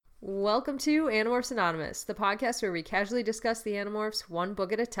Welcome to Animorphs Anonymous, the podcast where we casually discuss the Animorphs one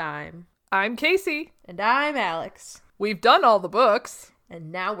book at a time. I'm Casey. And I'm Alex. We've done all the books.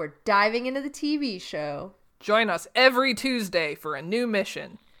 And now we're diving into the TV show. Join us every Tuesday for a new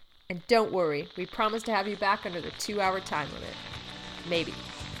mission. And don't worry, we promise to have you back under the 2-hour time limit. Maybe.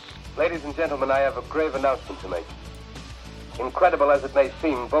 Ladies and gentlemen, I have a grave announcement to make. Incredible as it may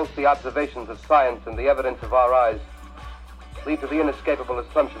seem, both the observations of science and the evidence of our eyes lead to the inescapable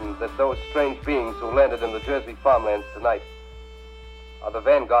assumption that those strange beings who landed in the Jersey farmlands tonight are the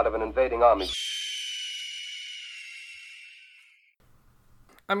vanguard of an invading army.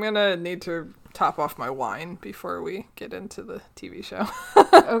 I'm gonna need to top off my wine before we get into the TV show.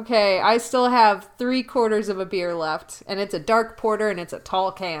 Okay, I still have 3/4 of a beer left, and it's a dark porter and it's a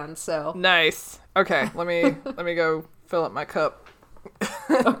tall can, so. Nice. Okay, let me go fill up my cup.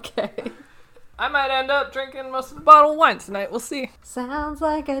 Okay. I might end up drinking most of the bottle of wine tonight. We'll see. Sounds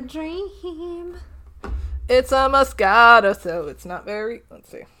like a dream. It's a Moscato, so it's not very... Let's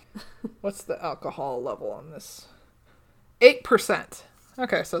see. What's the alcohol level on this? 8%.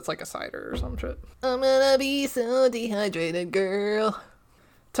 Okay, so it's like a cider or some shit. I'm gonna be so dehydrated, girl.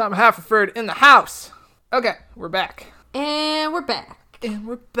 Tom Haverford in the house. Okay, we're back. And we're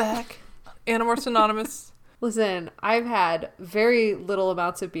back. Animorphs Anonymous. Listen, I've had very little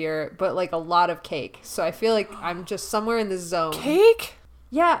amounts of beer, but like a lot of cake. So I feel like I'm just somewhere in the zone. Cake?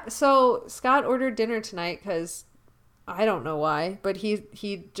 Yeah, so Scott ordered dinner tonight because I don't know why, but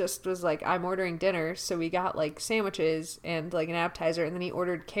he just was like, I'm ordering dinner. So we got like sandwiches and like an appetizer, and then he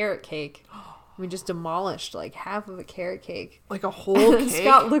ordered carrot cake. We just demolished like half of a carrot cake. Like a whole cake?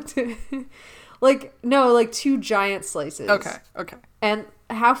 Scott looked at like 2 giant slices. Okay. And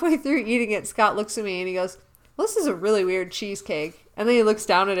halfway through eating it, Scott looks at me and he goes, well, this is a really weird cheesecake. And then he looks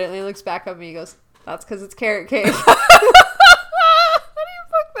down at it and he looks back up at me and he goes, that's because it's carrot cake. How do you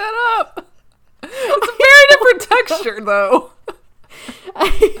fuck that up? It's a very different texture, though.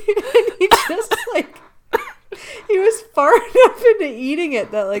 He just he was far enough into eating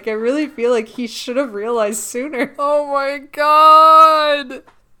it that I really feel like he should have realized sooner. Oh my god.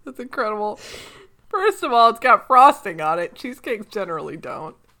 That's incredible. First of all, it's got frosting on it. Cheesecakes generally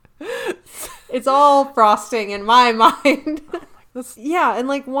don't. It's all frosting in my mind. Yeah, and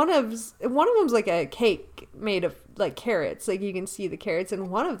one of them's like a cake made of carrots. You can see the carrots,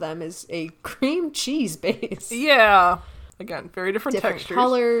 and one of them is a cream cheese base. Yeah. Again, very different textures.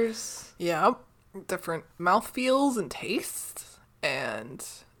 Colors. Yeah. Different mouthfeels and tastes and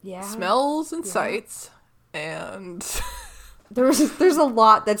yeah. smells and sights. And there's a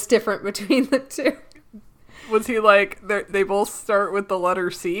lot that's different between the two. Was he they both start with the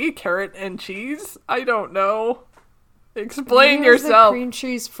letter C, carrot and cheese? I don't know. Explain yourself. The cream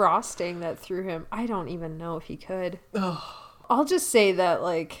cheese frosting that threw him. I don't even know if he could. I'll just say that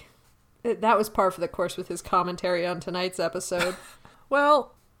that was par for the course with his commentary on tonight's episode.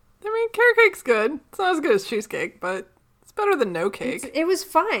 Well, I mean, carrot cake's good. It's not as good as cheesecake, but it's better than no cake. It was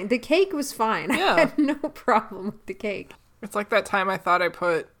fine. The cake was fine. Yeah. I had no problem with the cake. It's like that time I thought I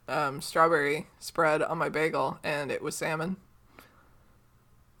put strawberry spread on my bagel, and it was salmon.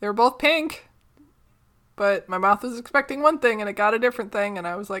 They were both pink, but my mouth was expecting one thing, and it got a different thing, and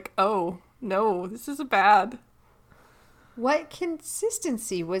I was like, oh, no, this is bad. What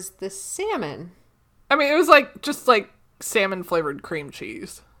consistency was the salmon? I mean, it was just salmon-flavored cream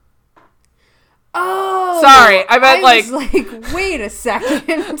cheese. Oh! Sorry, I meant I was wait a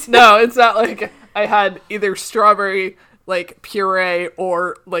second. No, it's not I had either strawberry puree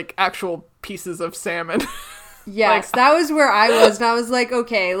or actual pieces of salmon. Yes, that was where I was, and I was like,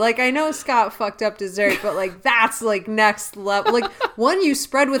 okay, I know Scott fucked up dessert, but that's next level. One you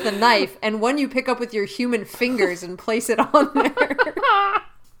spread with a knife, and one you pick up with your human fingers and place it on there.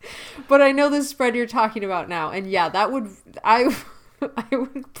 But I know the spread you're talking about now, and yeah, I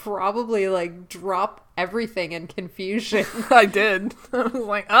would probably drop everything in confusion. I did. I was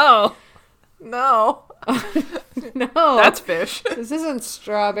like, oh, no. No. That's fish. This isn't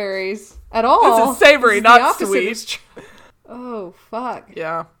strawberries at all. This is savory, not sweet. Oh, fuck.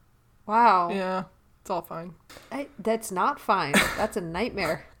 Yeah. Wow. Yeah. It's all fine. That's not fine. That's a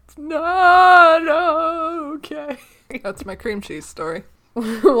nightmare. It's not okay. That's my cream cheese story.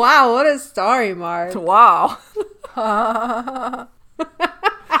 Wow, what a story, Mark. Wow. I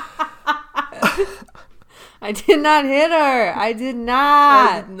did not hit her. I did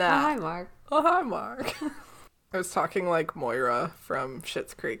not. I did not. Oh, hi, Mark. Oh, hi, Mark. I was talking like Moira from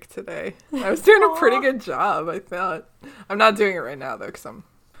Schitt's Creek today. I was doing a pretty good job, I thought. I'm not doing it right now, though, because I'm...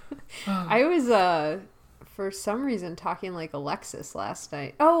 I was, for some reason talking like Alexis last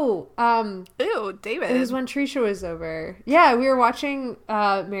night. Oh, Ew, David. it was when Trisha was over. Yeah, we were watching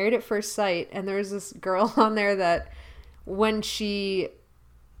Married at First Sight, and there was this girl on there that when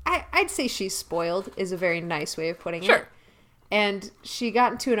I'd say she's spoiled is a very nice way of putting Sure. it. And she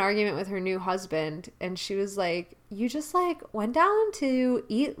got into an argument with her new husband, and she was like, you just like went down to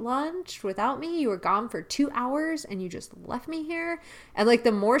eat lunch without me. You were gone for 2 hours and you just left me here. And like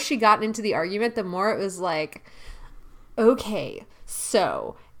the more she got into the argument, the more it was like, okay,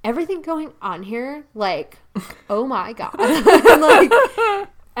 so everything going on here, like, oh my God.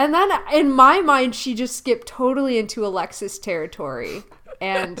 And then in my mind, she just skipped totally into Alexis territory.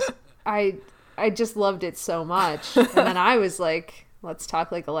 And I just loved it so much. And then I was like, let's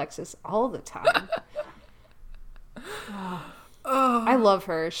talk like Alexis all the time. Oh, I love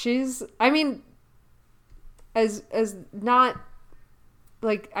her. She's, I mean, as not,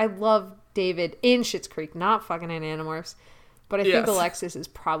 like, I love David in Schitt's Creek, not fucking in Animorphs. But I think Alexis is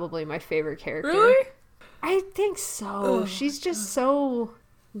probably my favorite character. Really? I think so. She's just so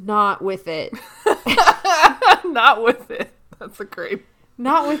not with it. Not with it. That's a great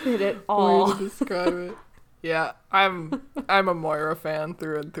Not with it at all. way to describe it. Yeah, I'm a Moira fan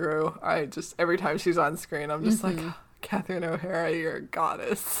through and through. I just, every time she's on screen, I'm just like, Catherine O'Hara, you're a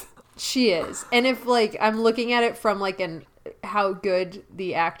goddess. She is. And if like I'm looking at it from like how good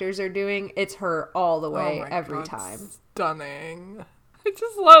the actors are doing, it's her all the way every time. Stunning. I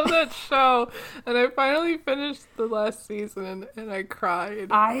just love that show. And I finally finished the last season and I cried.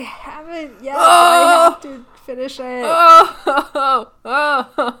 I haven't yet. I have to finish it.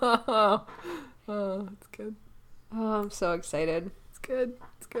 It's good. Oh, I'm so excited. It's good.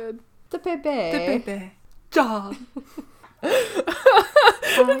 It's good. The baby. The baby. Job.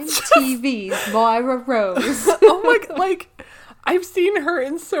 On TV's Moira Rose. Oh my God, like, I've seen her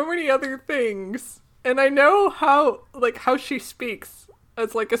in so many other things. And I know how she speaks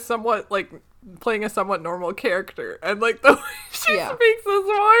as like a somewhat, like, playing a somewhat normal character. And like the way she speaks as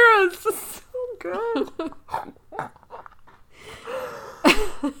Moira is just so good.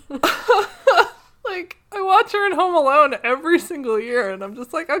 Like, I watch her in Home Alone every single year, and I'm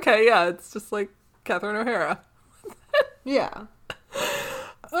just like, okay, yeah, it's just like Catherine O'Hara. Yeah.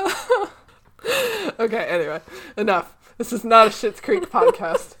 Okay, anyway, enough. This is not a Schitt's Creek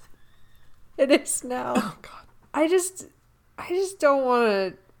podcast. It is now. Oh, God. I just don't want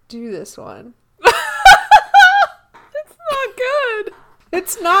to do this one. It's not good.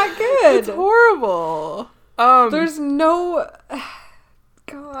 It's not good. It's horrible. There's no...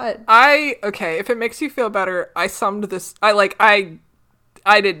 God. Okay, if it makes you feel better, I summed this. I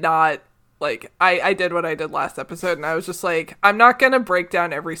did not, like, I did what I did last episode, and I was just like, I'm not gonna break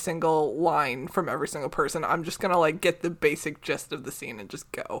down every single line from every single person. I'm just gonna, like, get the basic gist of the scene and just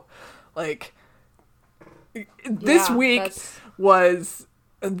go. Like, this week was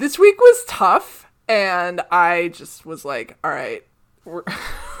tough, and I just was like, all right, we're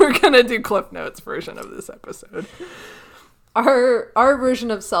gonna do Cliff Notes version of this episode. Our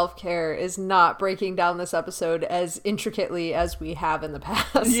version of self-care is not breaking down this episode as intricately as we have in the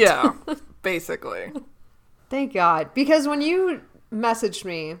past. Yeah, basically. Thank God. Because when you messaged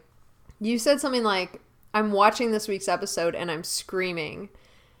me, you said something like, I'm watching this week's episode and I'm screaming.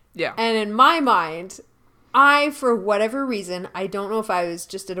 Yeah. And in my mind, for whatever reason, I don't know if I was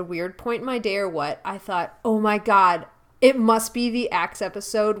just at a weird point in my day or what, I thought, oh my God, it must be the Axe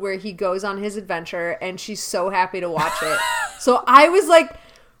episode where he goes on his adventure and she's so happy to watch it. So I was like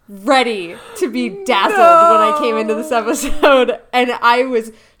ready to be dazzled when I came into this episode, and I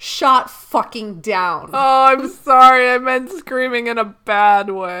was shot fucking down. Oh, I'm sorry. I meant screaming in a bad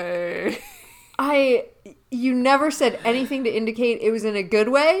way. You never said anything to indicate it was in a good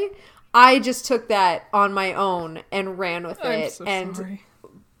way. I just took that on my own and ran with it. I'm so sorry.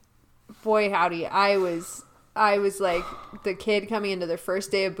 Boy, howdy, I was like the kid coming into their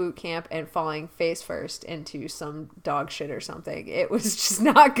first day of boot camp and falling face first into some dog shit or something. It was just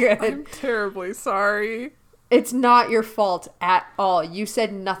not good. I'm terribly sorry. It's not your fault at all. You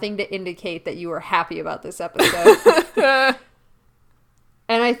said nothing to indicate that you were happy about this episode.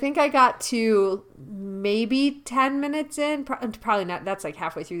 And I think I got to maybe 10 minutes in. Probably not. That's like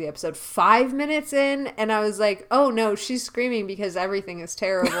halfway through the episode. 5 minutes in. And I was like, oh no, she's screaming because everything is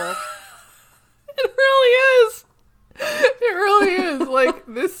terrible. It really is. It really is. Like,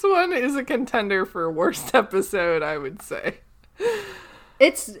 this one is a contender for worst episode, I would say.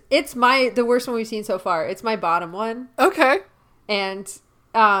 It's the worst one we've seen so far. It's my bottom one. Okay. And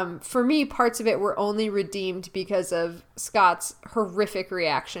for me, parts of it were only redeemed because of Scott's horrific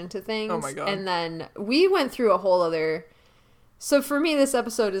reaction to things. Oh my God. And then we went through a whole other So for me, this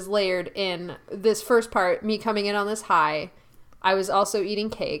episode is layered in this first part, me coming in on this high. I was also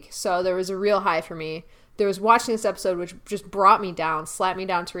eating cake, so there was a real high for me. There was watching this episode, which just brought me down, slapped me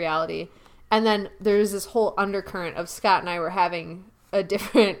down to reality. And then there's this whole undercurrent of Scott and I were having a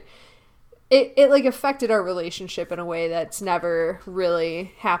different... It like affected our relationship in a way that's never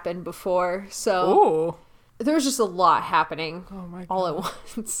really happened before. So Ooh. there was just a lot happening my all at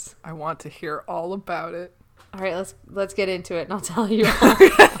once. I want to hear all about it. All right, let's get into it and I'll tell you.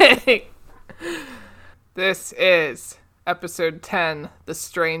 Okay. This is episode 10, The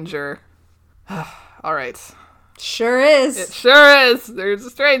Stranger. All right. Sure is. It sure is. There's a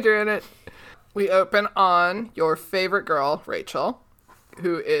stranger in it. We open on your favorite girl, Rachel,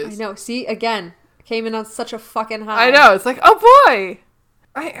 who is... I know. See, again, came in on such a fucking high. I know. It's like, oh boy.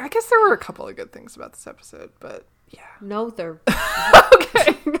 I guess there were a couple of good things about this episode, but yeah. No, they're...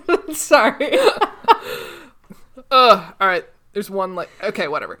 Okay. Sorry. Ugh. All right. There's one like... Okay,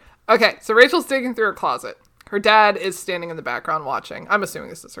 whatever. Okay, so Rachel's digging through her closet. Her dad is standing in the background watching. I'm assuming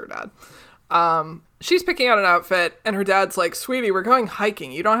this is her dad. She's picking out an outfit, and her dad's like, sweetie, we're going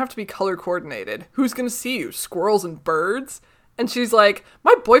hiking. You don't have to be color coordinated. Who's gonna see you? Squirrels and birds? And she's like,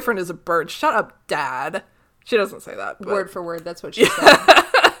 my boyfriend is a bird. Shut up, Dad. She doesn't say that. But... Word for word, that's what she said.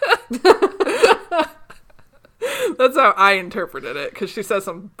 That's how I interpreted it, because she says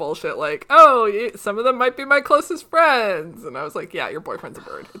some bullshit like, oh, some of them might be my closest friends. And I was like, yeah, your boyfriend's a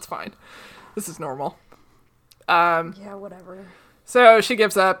bird. It's fine. This is normal. Yeah, whatever. So she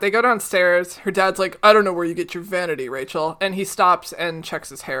gives up. They go downstairs. Her dad's like, I don't know where you get your vanity, Rachel. And he stops and checks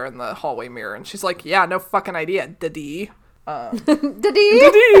his hair in the hallway mirror. And she's like, yeah, no fucking idea, daddy.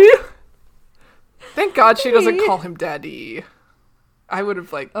 Daddy. Thank God she doesn't call him daddy. I would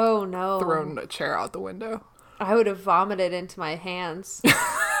have, like, oh no, thrown a chair out the window. I would have vomited into my hands.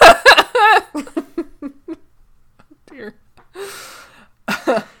 Dear.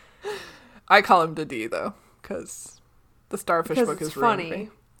 I call him Daddy, though, because the Starfish book is ruined me.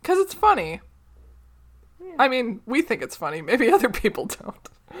 Because it's funny. Yeah. I mean, we think it's funny. Maybe other people don't.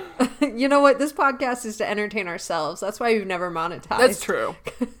 You know what? This podcast is to entertain ourselves. That's why we've never monetized. That's true.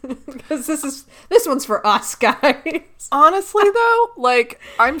 Because this one's for us, guys. Honestly, though, like,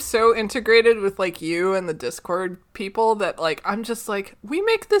 I'm so integrated with, like, you and the Discord people that, like, I'm just like, we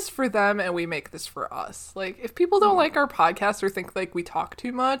make this for them and we make this for us. Like, if people don't like our podcast or think, like, we talk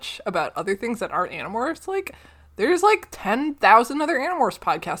too much about other things that aren't Animorphs, like, there's, like, 10,000 other Animorphs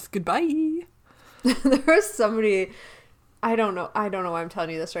podcasts. Goodbye. There was somebody... I don't know why I'm telling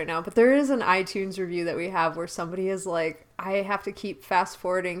you this right now, but there is an iTunes review that we have where somebody is like, I have to keep fast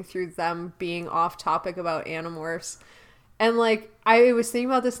forwarding through them being off topic about Animorphs. And like, I was thinking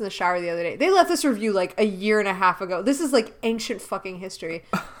about this in the shower the other day. They left this review like a year and a half ago. This is like ancient fucking history.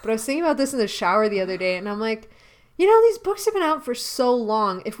 But I was thinking about this in the shower the other day and I'm like, you know, these books have been out for so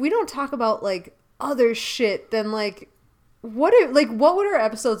long. If we don't talk about like other shit, then like, what would our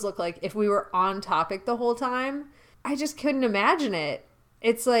episodes look like if we were on topic the whole time? I just couldn't imagine it.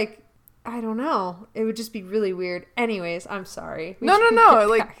 It's like, I don't know. It would just be really weird. Anyways, I'm sorry. No.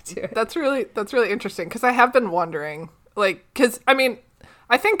 Like, that's really interesting because I have been wondering, like, because I mean,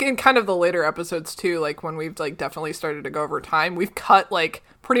 I think in kind of the later episodes too, like when we've like definitely started to go over time, we've cut like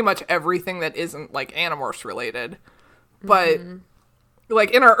pretty much everything that isn't like Animorphs related. But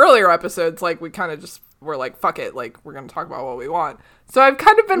like in our earlier episodes, like we kind of just were like, fuck it, like we're gonna talk about what we want. So I've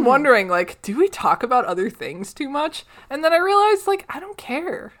kind of been wondering, like, do we talk about other things too much? And then I realized, like, I don't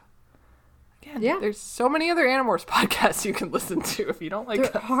care. Again, yeah. There's so many other Animorphs podcasts you can listen to if you don't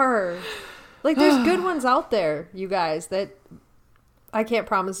like them. There are. Like, there's good ones out there, you guys, that I can't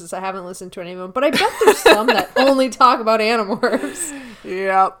promise this. I haven't listened to any of them, but I bet there's some that only talk about Animorphs.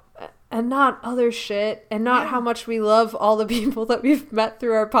 Yep. And not other shit, and not how much we love all the people that we've met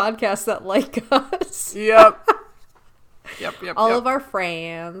through our podcast that like us. Yep. Yep. All of our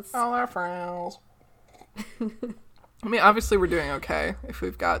friends. All our friends. I mean, obviously we're doing okay if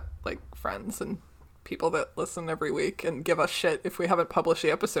we've got, like, friends and people that listen every week and give us shit if we haven't published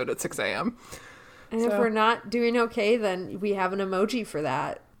the episode at 6 a.m. And if we're not doing okay, then we have an emoji for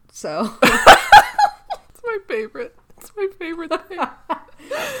that. So. It's my favorite. It's my favorite thing.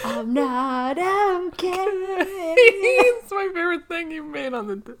 I'm not okay. It's my favorite thing you made on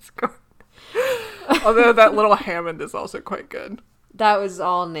the Discord. Although that little Hammond is also quite good. That was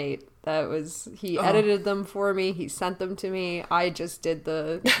all Nate. He edited them for me. He sent them to me. I just did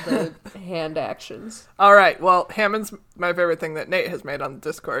the hand actions. All right. Well, Hammond's my favorite thing that Nate has made on the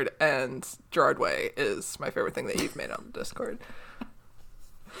Discord, and Gerard Way is my favorite thing that you've made on the Discord.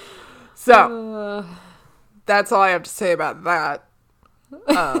 So, that's all I have to say about that.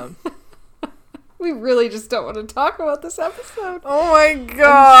 We really just don't want to talk about this episode. Oh my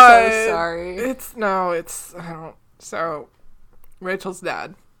god. I'm so sorry. So Rachel's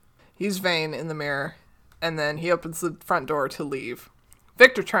dad, he's Vane in the mirror, and then he opens the front door to leave.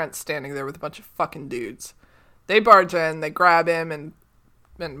 Victor Trent's standing there with a bunch of fucking dudes. They barge in, they grab him and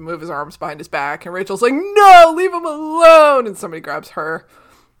move his arms behind his back, and Rachel's like, no, leave him alone, and somebody grabs her.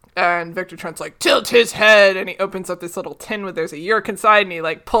 And Victor Trent's like, tilt his head, and he opens up this little tin with there's a yerk inside, and he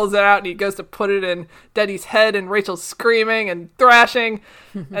like pulls it out, and he goes to put it in Daddy's head, and Rachel's screaming and thrashing,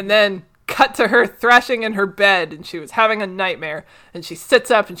 and then cut to her thrashing in her bed, and she was having a nightmare, and she sits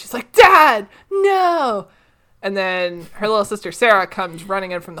up, and she's like, Dad, no! And then her little sister Sarah comes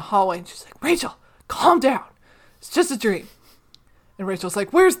running in from the hallway, and she's like, Rachel, calm down, it's just a dream. And Rachel's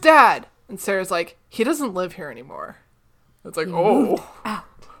like, where's Dad? And Sarah's like, he doesn't live here anymore. It's like, oh.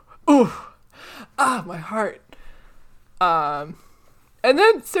 Ooh, my heart. And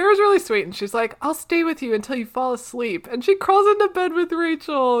then Sarah's really sweet, and she's like, I'll stay with you until you fall asleep. And she crawls into bed with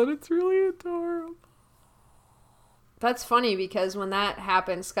Rachel, and it's really adorable. That's funny because when that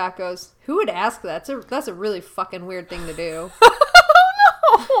happened, Scott goes, who would ask that? That's a really fucking weird thing to do.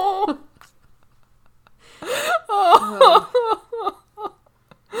 Oh, no.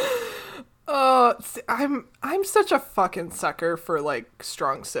 I'm such a fucking sucker for like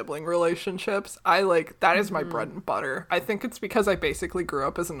strong sibling relationships. That is my bread and butter. I think it's because I basically grew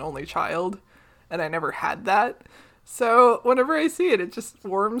up as an only child and I never had that. So whenever I see it just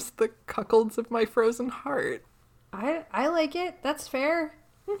warms the cuckolds of my frozen heart. I like it. That's fair.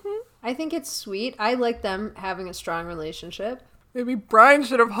 Mm-hmm. I think it's sweet. I like them having a strong relationship. Maybe Brian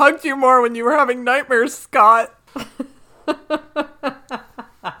should have hugged you more when you were having nightmares, Scott.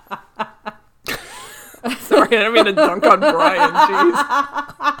 Sorry, I didn't mean to dunk on Brian. Jeez.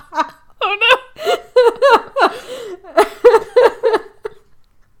 Oh no.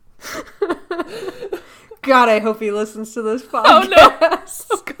 God, I hope he listens to this podcast. Oh no.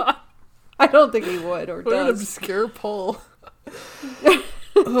 Oh God. I don't think he would or what does. An obscure pull.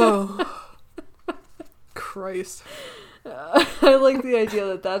 Oh. Christ. I like the idea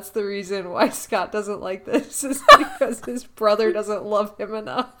that that's the reason why Scott doesn't like this is because his brother doesn't love him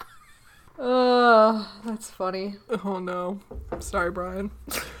enough. Oh, that's funny. Oh no. I'm sorry, Brian.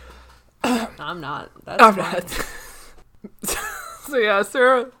 I'm not. That's I'm fine. not. So yeah,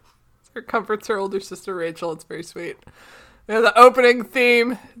 Sarah comforts her older sister Rachel. It's very sweet. Yeah, the opening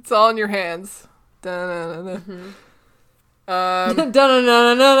theme. It's all in your hands. Da-na-na-na. Mm-hmm.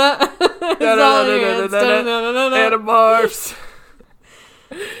 Da-na-na-na-na. Animorphs.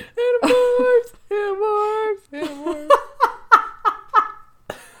 Animorphs. Animorphs. Animorphs.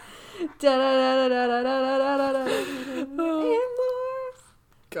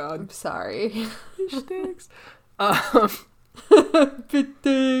 God. I'm sorry. Fish sticks. Fish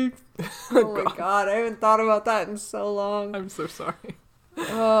Oh my god, I haven't thought about that in so long. I'm so sorry.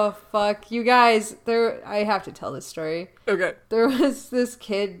 Oh, fuck. You guys, I have to tell this story. Okay. There was this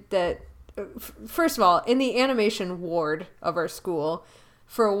kid that, first of all, in the animation ward of our school,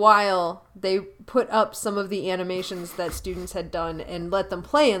 for a while, they put up some of the animations that students had done and let them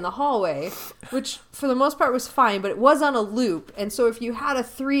play in the hallway, which for the most part was fine, but it was on a loop. And so if you had a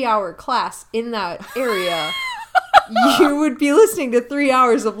 3-hour class in that area, you would be listening to 3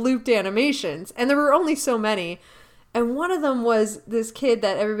 hours of looped animations. And there were only so many. And one of them was this kid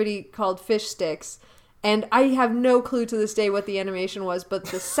that everybody called Fish Sticks. And I have no clue to this day what the animation was, but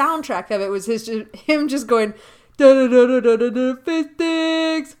the soundtrack of it was him just going, da-da-da-da-da-da, fish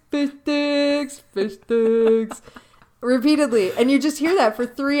sticks, fish sticks, fish sticks, repeatedly. And you just hear that for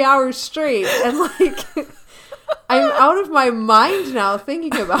 3 hours straight. And like, I'm out of my mind now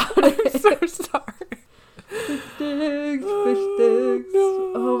thinking about it. I'm so sorry. Fish sticks, fish sticks.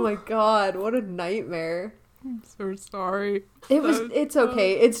 No. Oh my god, what a nightmare. I'm so sorry. It's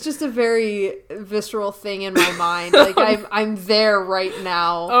okay. It's just a very visceral thing in my mind. Like I'm there right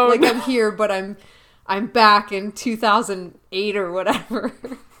now. Oh, like no. I'm here, but I'm back in 2008 or whatever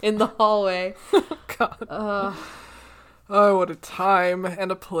in the hallway. God. Oh, what a time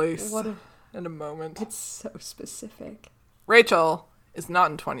and a place and a moment. It's so specific. Rachel is not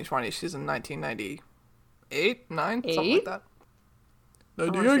in 2020. She's in 1998, 9, something like that. I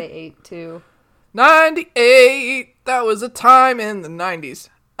want to say 8 too. 98. That was a time in the 90s.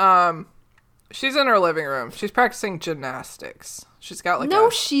 She's in her living room. She's practicing gymnastics. She's got No,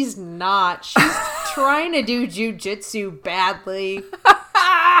 she's not. She's trying to do jujitsu badly.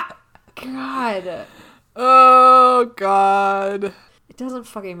 God. Oh, God. It doesn't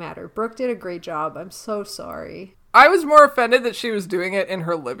fucking matter. Brooke did a great job. I'm so sorry. I was more offended that she was doing it in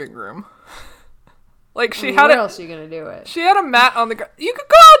her living room. Like, she had Where else are you gonna do it? She had a mat on the ground. You could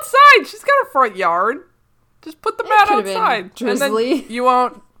go outside. She's got a front yard. Just put the mat could've been outside. drizzly. And then you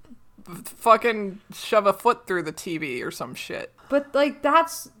won't fucking shove a foot through the TV or some shit. But like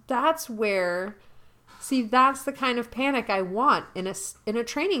that's where, see, that's the kind of panic I want in a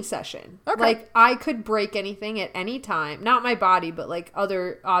training session. Okay. Like I could break anything at any time, not my body, but like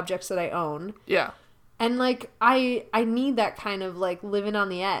other objects that I own. Yeah. And like I need that kind of like living on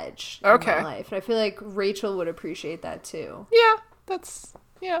the edge in Okay. my life. And I feel like Rachel would appreciate that too. Yeah.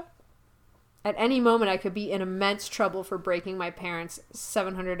 At any moment, I could be in immense trouble for breaking my parents'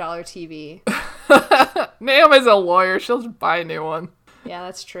 $700 TV. Naomi's a lawyer. She'll just buy a new one. Yeah,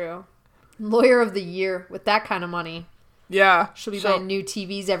 that's true. Lawyer of the year with that kind of money. Yeah. She'll be buying new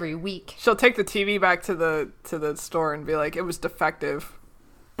TVs every week. She'll take the TV back to the store and be like, it was defective.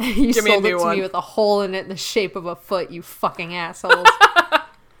 You Give me a sold it new to one. me with a hole in it in the shape of a foot, you fucking assholes.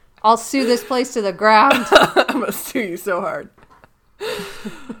 I'll sue this place to the ground. I'm gonna sue you so hard.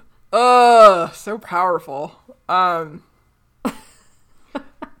 So powerful.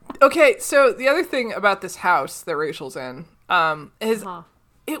 Okay, so the other thing about this house that Rachel's in, is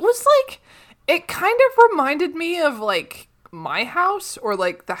it was like, it kind of reminded me of like my house or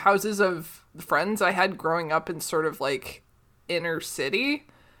like the houses of friends I had growing up in sort of like inner city.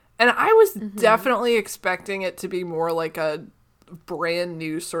 And I was definitely expecting it to be more like a brand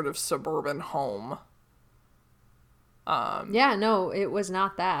new sort of suburban home. Yeah, no, it was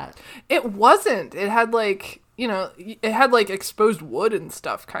not that. It wasn't. It had like, it had like exposed wood and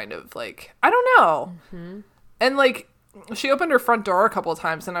stuff kind of like, I don't know. And like, she opened her front door a couple of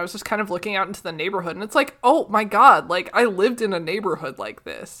times and I was just kind of looking out into the neighborhood and it's like, oh my God, like I lived in a neighborhood like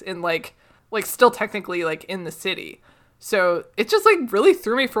this in like still technically like in the city. So it just like really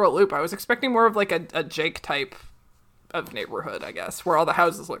threw me for a loop. I was expecting more of like a Jake type of neighborhood, I guess, where all the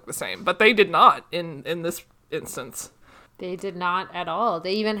houses look the same, but they did not in this instance. They did not at all.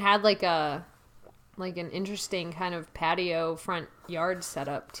 They even had like an interesting kind of patio front yard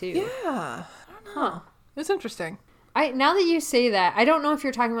setup too. Yeah. I don't know. It was interesting. Now that you say that, I don't know if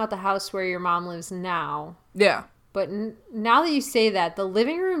you're talking about the house where your mom lives now, Yeah. but now that you say that, the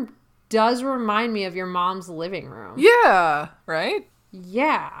living room does remind me of your mom's living room. Yeah. Right?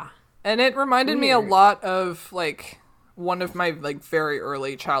 Yeah. And it reminded me a Weird. lot of like one of my like very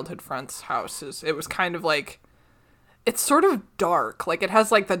early childhood friends' houses. It was kind of like, it's sort of dark. Like it has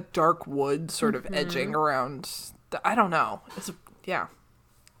like the dark wood sort of edging around. I don't know. It's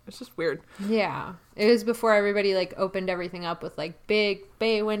just weird. Yeah. It was before everybody like opened everything up with like big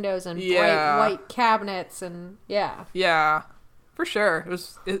bay windows and Yeah. bright white cabinets and yeah. Yeah, for sure.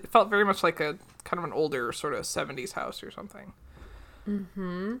 It felt very much like a kind of an older sort of 70s house or something.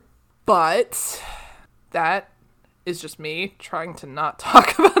 But that is just me trying to not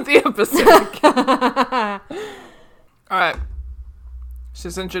talk about the episode. All right.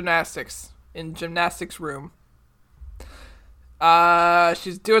 She's in gymnastics room.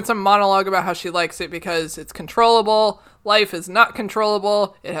 She's doing some monologue about how she likes it because it's controllable. Life is not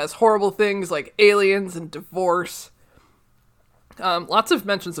controllable. It has horrible things like aliens and divorce. Lots of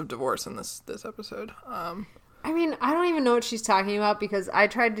mentions of divorce in this episode. I mean, I don't even know what she's talking about because I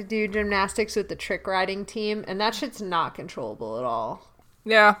tried to do gymnastics with the trick riding team and that shit's not controllable at all.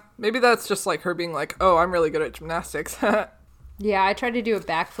 Yeah, maybe that's just like her being like, oh, I'm really good at gymnastics. Yeah, I tried to do a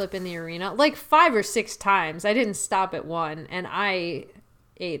backflip in the arena like 5 or 6 times. I didn't stop at one and I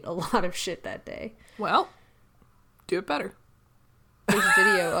ate a lot of shit that day. Well, do it better. There's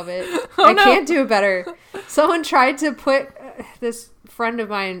video of it. Oh, no. Can't do it better. Someone tried to this friend of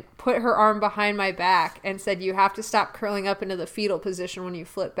mine put her arm behind my back and said, you have to stop curling up into the fetal position when you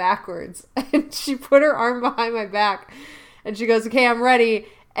flip backwards. And she put her arm behind my back and she goes, okay, I'm ready.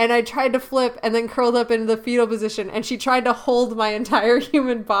 And I tried to flip and then curled up into the fetal position. And she tried to hold my entire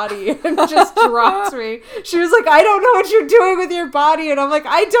human body and just dropped me. She was like, I don't know what you're doing with your body. And I'm like,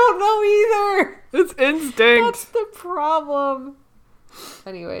 I don't know either. It's instinct. That's the problem.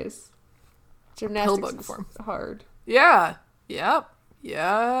 Anyways, gymnastics Pillbug is form. hard. Yeah. Yep.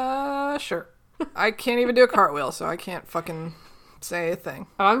 Yeah, sure. I can't even do a cartwheel, so I can't fucking say a thing.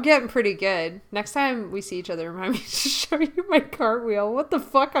 Oh, I'm getting pretty good. Next time we see each other, remind me to show you my cartwheel. What the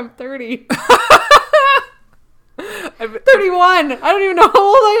fuck? I'm 30. 31. I don't even know how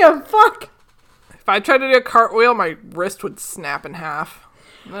old I am. Fuck. If I tried to do a cartwheel, my wrist would snap in half.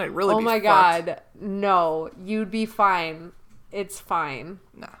 And then I'd really be my fucked. God. No, you'd be fine. It's fine.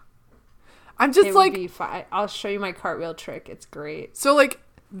 Nah. I'm just It like... would be fine. I'll show you my cartwheel trick. It's great. So, like,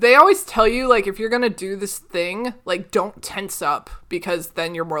 they always tell you, like, if you're gonna do this thing, like, don't tense up, because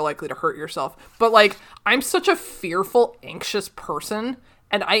then you're more likely to hurt yourself. But, like, I'm such a fearful, anxious person,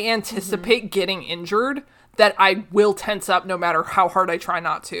 and I anticipate getting injured, that I will tense up no matter how hard I try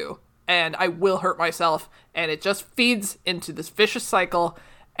not to. And I will hurt myself. And it just feeds into this vicious cycle.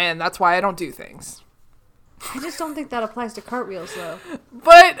 And that's why I don't do things. I just don't think that applies to cartwheels, though.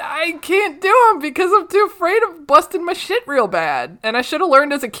 But I can't do them because I'm too afraid of busting my shit real bad. And I should have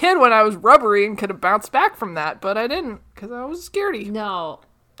learned as a kid when I was rubbery and could have bounced back from that. But I didn't because I was scaredy. No.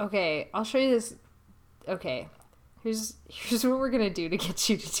 Okay, I'll show you this. Okay, here's what we're going to do to get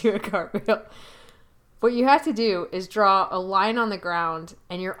you to do a cartwheel. What you have to do is draw a line on the ground,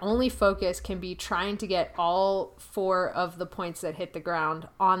 and your only focus can be trying to get all 4 of the points that hit the ground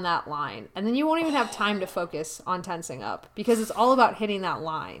on that line. And then you won't even have time to focus on tensing up, because it's all about hitting that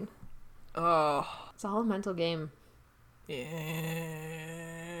line. Oh. It's all a mental game. Yeah.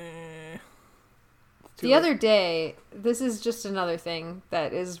 The other day, this is just another thing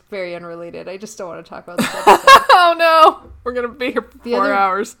that is very unrelated. I just don't want to talk about this episode. Oh no! We're going to be here for 4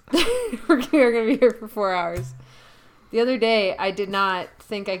 hours. We're going to be here for 4 hours. The other day, I did not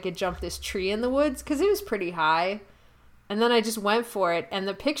think I could jump this tree in the woods because it was pretty high. And then I just went for it. And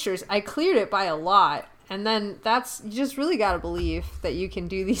the pictures, I cleared it by a lot. And then you just really got to believe that you can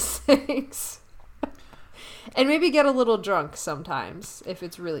do these things. And maybe get a little drunk sometimes if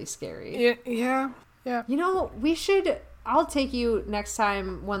it's really scary. Yeah. You know, I'll take you next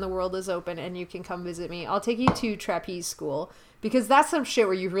time when the world is open and you can come visit me. I'll take you to trapeze school because that's some shit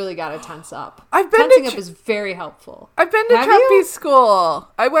where you really got to tense up. Tensing up is very helpful. I've been to trapeze school.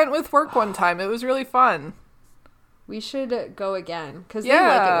 I went with work one time. It was really fun. We should go again because they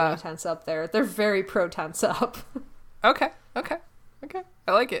like it when you tense up there. They're very pro tense up. Okay.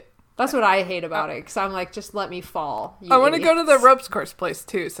 I like it. That's what I hate about it because I'm like, just let me fall. I want to go to the ropes course place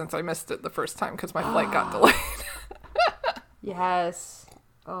too since I missed it the first time because my flight got delayed. Yes.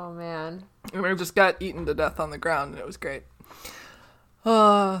 Oh, man. And we just got eaten to death on the ground and it was great.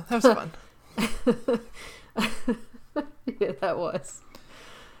 Oh, that was fun. Yeah, that was.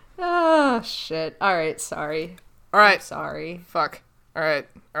 Oh, shit. All right, sorry. All right. I'm sorry. Fuck. All right.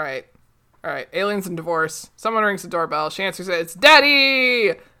 Aliens and divorce. Someone rings the doorbell. She answers it. It's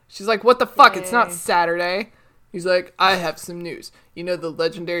Daddy! She's like, what the fuck? Yay. It's not Saturday. He's like, I have some news. You know the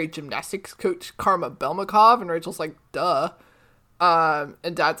legendary gymnastics coach Karma Belmakov? And Rachel's like, duh.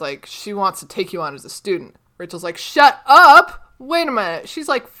 And Dad's like, she wants to take you on as a student. Rachel's like, shut up! Wait a minute. She's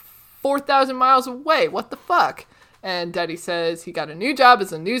like 4,000 miles away. What the fuck? And Daddy says he got a new job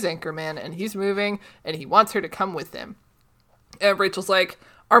as a news anchor man and he's moving and he wants her to come with him. And Rachel's like,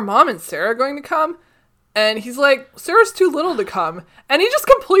 are Mom and Sarah going to come? And he's like, Sarah's too little to come. And he just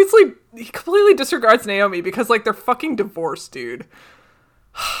completely disregards Naomi because, like, they're fucking divorced, dude.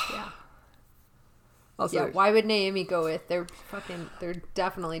 Yeah. Also, why would Naomi go with? They're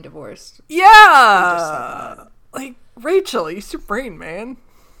definitely divorced. Yeah! Like, Rachel, use your brain, man.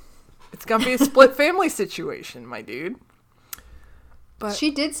 It's gonna be a split family situation, my dude. But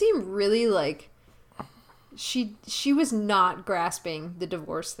she did seem really, like, she was not grasping the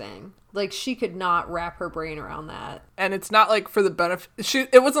divorce thing. Like, she could not wrap her brain around that. And it's not like for the benefit.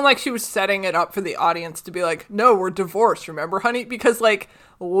 It wasn't like she was setting it up for the audience to be like, no, we're divorced, remember, honey? Because, like,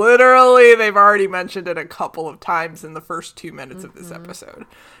 literally they've already mentioned it a couple of times in the first 2 minutes of this episode.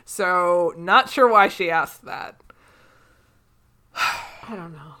 So, not sure why she asked that. I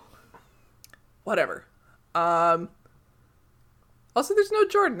don't know. Whatever. Also, there's no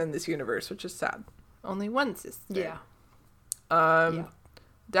Jordan in this universe, which is sad. Only one sister. Yeah.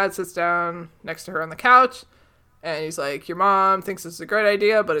 Dad sits down next to her on the couch, and he's like, your mom thinks this is a great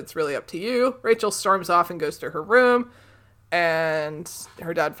idea, but it's really up to you. Rachel storms off and goes to her room, and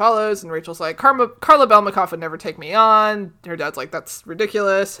her dad follows, and Rachel's like, Carla Belmakov would never take me on. Her dad's like, that's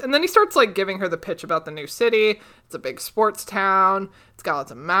ridiculous. And then he starts, like, giving her the pitch about the new city. It's a big sports town. It's got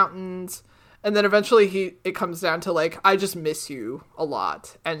lots of mountains. And then eventually it comes down to, like, I just miss you a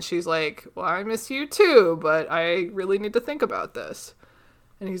lot. And she's like, well, I miss you too, but I really need to think about this.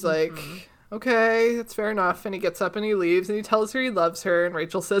 And he's like, okay, that's fair enough. And he gets up and he leaves and he tells her he loves her. And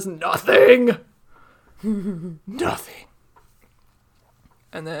Rachel says, nothing. Nothing.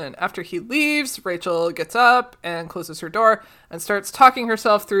 And then after he leaves, Rachel gets up and closes her door and starts talking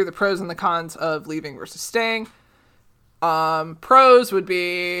herself through the pros and the cons of leaving versus staying. Pros would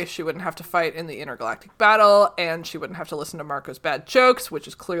be she wouldn't have to fight in the intergalactic battle and she wouldn't have to listen to Marco's bad jokes, which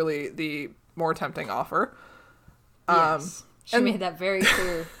is clearly the more tempting offer. Yes. She made that very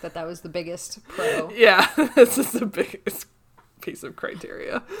clear that was the biggest pro. Yeah, this is the biggest piece of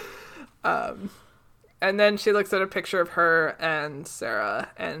criteria. And then she looks at a picture of her and Sarah,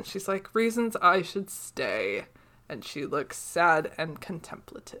 and she's like, reasons I should stay. And she looks sad and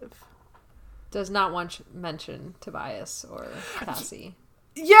contemplative. Does not want mention Tobias or Cassie.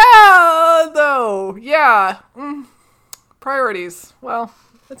 Yeah, though. Yeah. Priorities. Well,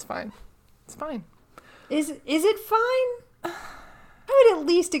 it's fine. It's fine. Is it fine? I would at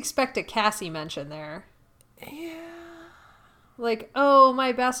least expect a Cassie mention there. Yeah. Like, oh,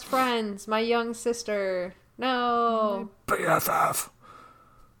 my best friends, my young sister. No. BFF.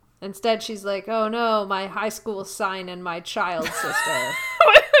 Instead, she's like, oh no, my high school sign and my child sister.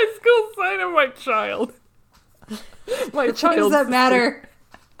 My high school sign and my child. My What child. does that sister. matter?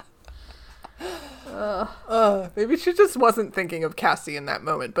 Maybe she just wasn't thinking of Cassie in that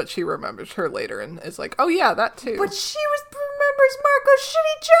moment, but she remembers her later and is like, oh yeah, that too. But she remembers Marco's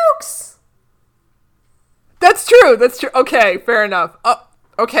shitty jokes. That's true. That's true. Okay, fair enough.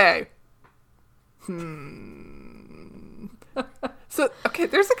 Okay. So, okay,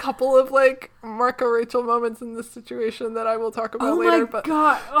 there's a couple of, like, Marco Rachel moments in this situation that I will talk about later.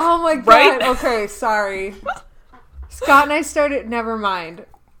 God. Oh my god. Right? Okay, sorry. Scott and I started... Never mind.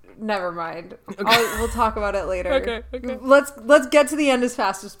 Okay. We'll talk about it later. Okay. Let's get to the end as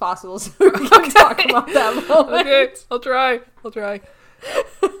fast as possible so we can talk about that moment. Okay, I'll try.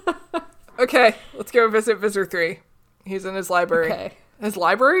 Okay, let's go visit Visitor 3. He's in his library. Okay. His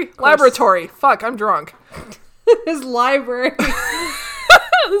library? Laboratory. Fuck, I'm drunk. His library.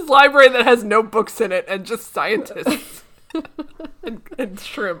 This library that has no books in it and just scientists. and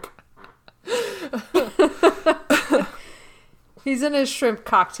shrimp. He's in his shrimp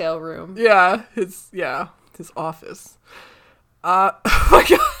cocktail room. Yeah, his office. Oh my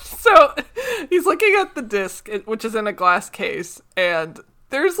god. So he's looking at the disc, which is in a glass case, and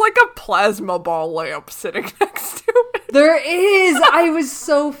there's like a plasma ball lamp sitting next to it. There is! I was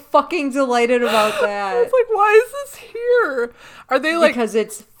so fucking delighted about I that. was like, why is this here? Are they like, Because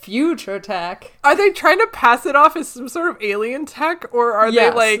it's future tech. are they trying to pass it off as some sort of alien tech? Or are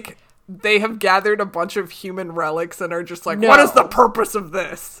Yes. they like, they have gathered a bunch of human relics and are just like, No. what is the purpose of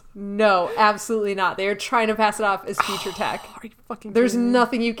this? No, absolutely not. They are trying to pass it off as future tech. Are you fucking There's kidding me?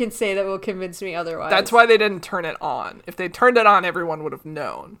 nothing you can say that will convince me otherwise. That's why they didn't turn it on. If they turned it on, everyone would have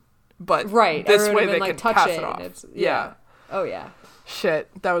known. But Right. this everyone way would have they been like, can touch pass it. it off. It's, Yeah. Oh, yeah. Shit,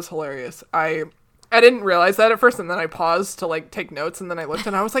 that was hilarious. I didn't realize that at first, and then I paused to like take notes, and then I looked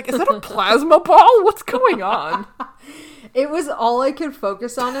and I was like, is that a plasma ball? What's going on? It was all I could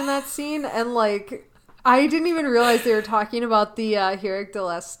focus on in that scene, and like, I didn't even realize they were talking about the Heric de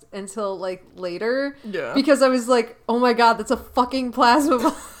l'Est until like later. Yeah. Because I was like, oh my god, that's a fucking plasma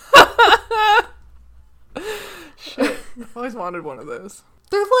ball. Shit. I've always wanted one of those.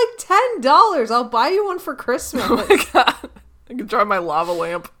 They're like $10. I'll buy you one for Christmas. Oh my god. I could drive my lava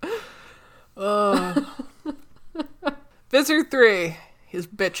lamp. Visitor 3 is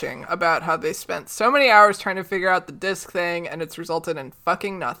bitching about how they spent so many hours trying to figure out the disc thing and it's resulted in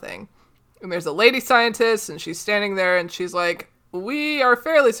fucking nothing. And there's a lady scientist and she's standing there and she's like, we are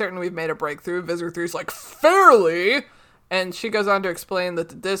fairly certain we've made a breakthrough. Visitor 3's like, fairly? And she goes on to explain that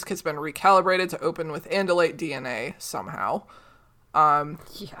the disc has been recalibrated to open with Andalite DNA somehow.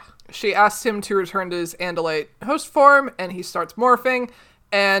 Yeah. She asks him to return to his Andalite host form, and he starts morphing.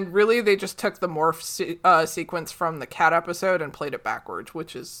 And really, they just took the morph sequence from the cat episode and played it backwards,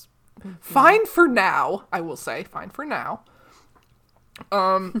 which is fine for now. I will say, fine for now.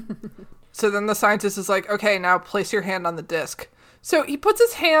 So then the scientist is like, okay, now place your hand on the disc. So he puts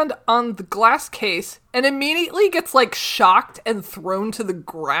his hand on the glass case and immediately gets like shocked and thrown to the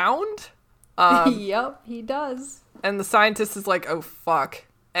ground. Yep, he does. And the scientist is like, oh, fuck.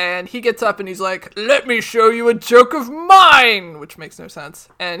 And he gets up and he's like, let me show you a joke of mine, which makes no sense.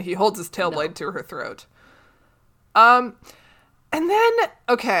 And he holds his tail blade to her throat. And then,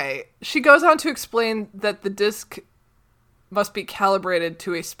 okay, she goes on to explain that the disc must be calibrated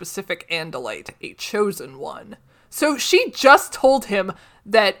to a specific Andalite, a chosen one. So she just told him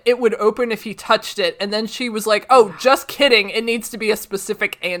that it would open if he touched it, and then she was like, oh, just kidding, it needs to be a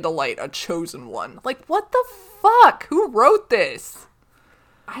specific Andalite, a chosen one. Like, what the fuck? Who wrote this?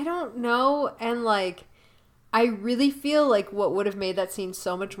 I don't know, and like, I really feel like what would have made that scene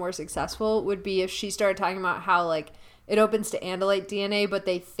so much more successful would be if she started talking about how, like, it opens to Andalite DNA, but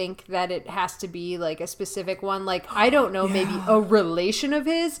they think that it has to be, like, a specific one. Like, I don't know, maybe a relation of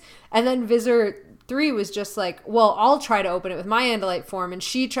his, and then Visitor 3 was just like, well, I'll try to open it with my Andalite form, and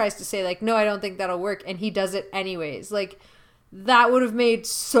she tries to say, like, no, I don't think that'll work, and he does it anyways. Like, that would have made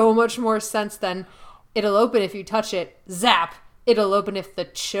so much more sense than it'll open if you touch it, zap. It'll open if the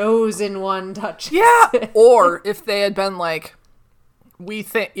chosen one touches it. Or if they had been like, we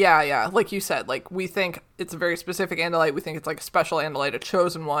think, like you said, like, we think it's a very specific Andalite, we think it's like a special Andalite, a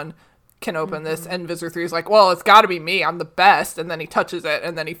chosen one can open this, and Visitor 3 is like, well, it's gotta be me, I'm the best, and then he touches it,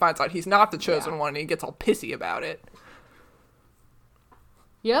 and then he finds out he's not the chosen one, and he gets all pissy about it.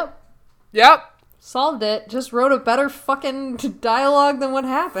 Yep. Yep. Solved it. Just wrote a better fucking dialogue than what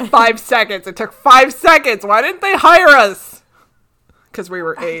happened. 5 seconds. It took 5 seconds. Why didn't they hire us? Because we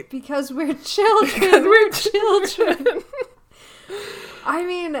were 8. Because we're children. Because we're children. I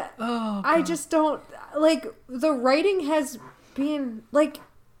mean, I just don't... Like, the writing has been... Like,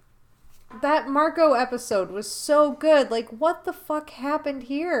 that Marco episode was so good. Like, what the fuck happened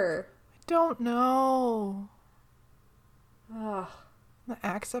here? I don't know. Ugh. The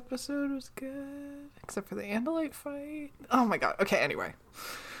Axe episode was good. Except for the Andalite fight. Oh my god. Okay, anyway.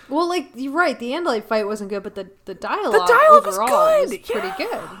 Well, like, you're right. The Andalite fight wasn't good, but the dialogue overall was pretty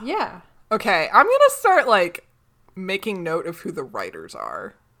good. Yeah. Okay, I'm gonna start, like, making note of who the writers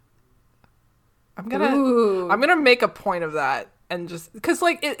are. I'm gonna make a point of that. And just, because,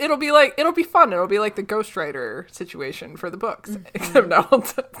 like, it'll be fun. It'll be like the ghostwriter situation for the books. Mm-hmm. Except now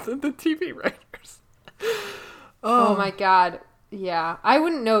the TV writers. Oh my god. Yeah. I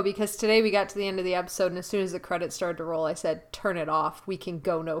wouldn't know because today we got to the end of the episode and as soon as the credits started to roll, I said, turn it off. We can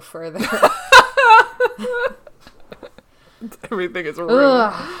go no further. Everything is ruined.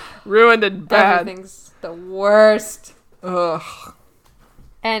 Ugh. Ruined and bad. Everything's the worst. Ugh.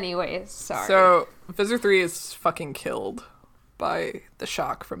 Anyways, sorry. So, Visser 3 is fucking killed by the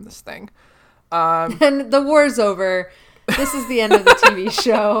shock from this thing. And the war's over. This is the end of the TV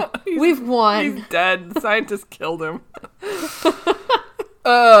show. We've won. He's dead. The scientist killed him.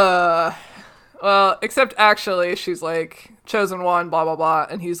 Well, except actually, she's like, chosen one, blah, blah, blah.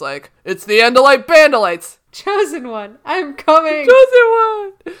 And he's like, it's the Andalite Bandalites. Chosen one. I'm coming. Chosen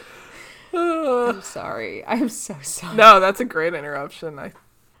one. I'm sorry. I'm so sorry. No, that's a great interruption.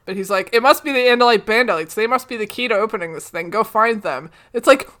 But he's like, it must be the Andalite Bandalites. They must be the key to opening this thing. Go find them. It's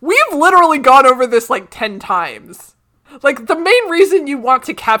like, we've literally gone over this like 10 times. Like, the main reason you want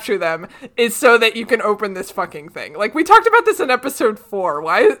to capture them is so that you can open this fucking thing. Like, we talked about this in episode 4.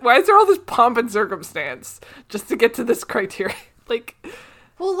 Why is there all this pomp and circumstance just to get to this criteria? Like...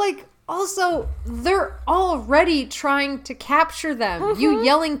 Well, like, also, they're already trying to capture them. Mm-hmm. You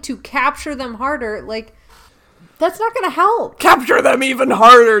yelling to capture them harder, like, that's not gonna help. Capture them even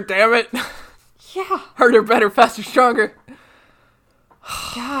harder, damn it. Yeah. Harder, better, faster, stronger.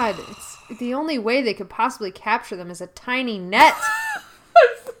 God, it's... The only way they could possibly capture them is a tiny net. I'm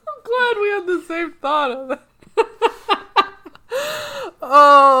so glad we had the same thought of that.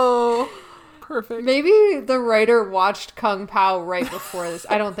 Oh, perfect. Maybe the writer watched Kung Pao right before this.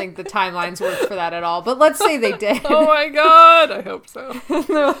 I don't think the timelines worked for that at all, but let's say they did. Oh my god, I hope so.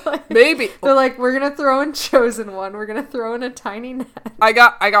 Maybe. They're like, we're going to throw in Chosen One. We're going to throw in a tiny net. I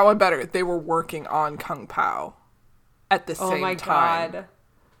got one better. They were working on Kung Pao at the same time. Oh my god.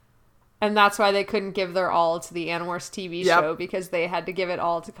 And that's why they couldn't give their all to the Animorphs TV show, because they had to give it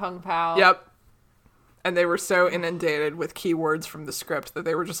all to Kung Pao. Yep. And they were so inundated with keywords from the script that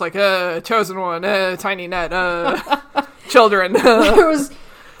they were just like, chosen one, tiny net, children.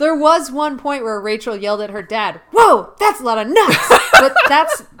 There was one point where Rachel yelled at her dad, "Whoa, that's a lot of nuts!" But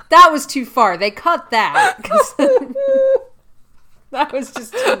that was too far. They cut that. That was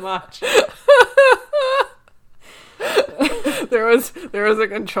just too much. There was a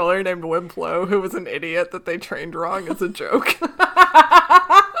controller named Wimplo who was an idiot that they trained wrong as a joke.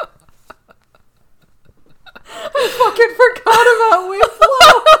 I fucking forgot about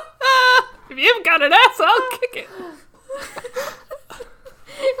Wimplo. If you've got an ass, I'll kick it.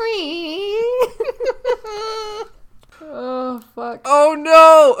 Oh, fuck. Oh,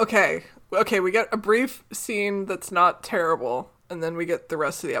 no. Okay, we get a brief scene that's not terrible, and then we get the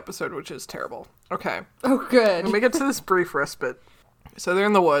rest of the episode, which is terrible. Okay. Oh, good. And we get to this brief respite. So they're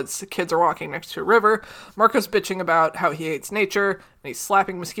in the woods. The kids are walking next to a river. Marco's bitching about how he hates nature, and he's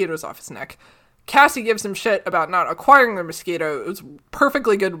slapping mosquitoes off his neck. Cassie gives him shit about not acquiring the mosquito. It was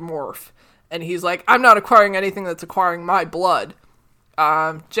perfectly good morph. And he's like, I'm not acquiring anything that's acquiring my blood.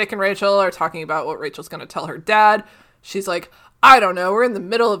 Jake and Rachel are talking about what Rachel's going to tell her dad. She's like, I don't know, we're in the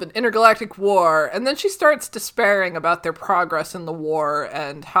middle of an intergalactic war. And then she starts despairing about their progress in the war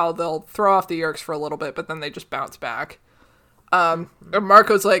and how they'll throw off the Yeerks for a little bit, but then they just bounce back. And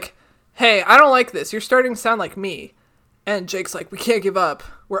Marco's like, hey, I don't like this. You're starting to sound like me. And Jake's like, we can't give up.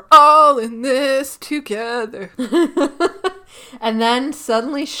 We're all in this together. And then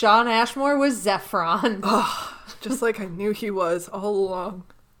suddenly Shawn Ashmore was Zephron. Oh, just like I knew he was all along.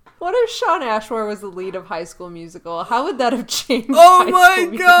 What if Shawn Ashmore was the lead of High School Musical? How would that have changed? Oh my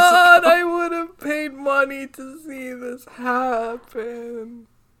god, I would have paid money to see this happen.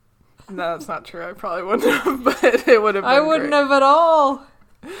 No, that's not true. I probably wouldn't have, but it would have been I wouldn't have at all.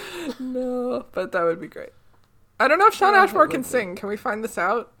 No, but that would be great. I don't know if Shawn Ashmore can sing. Can we find this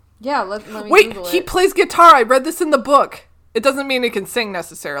out? Yeah, let me Wait, Google it. He plays guitar. I read this in the book. It doesn't mean he can sing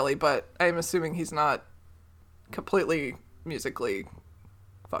necessarily, but I'm assuming he's not completely musically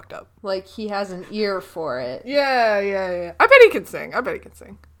fucked up. Like, he has an ear for it. Yeah. I bet he can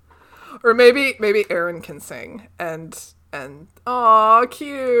sing. Or maybe Aaron can sing. And aw,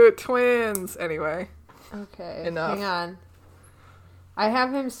 cute twins. Anyway. Okay, Enough. hang on. I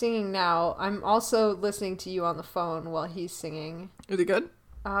have him singing now. I'm also listening to you on the phone while he's singing. Is he good?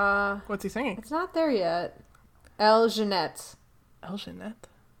 What's he singing? It's not there yet. El Jeanette. El Jeanette.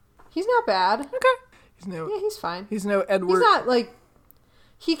 He's not bad. Okay. Yeah, he's fine. He's no Edward. He's not, like...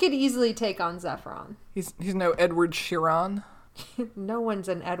 He could easily take on Zephron. He's no Edward Sheeran. No one's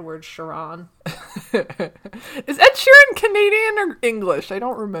an Edward Sheeran. Is Ed Sheeran Canadian or English? I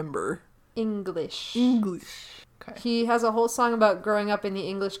don't remember. English. Okay. He has a whole song about growing up in the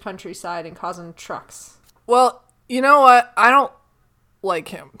English countryside and causing trucks. Well, you know what? I don't like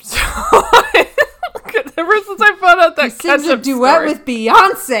him. So ever since I found out that He sings a ketchup duet story. with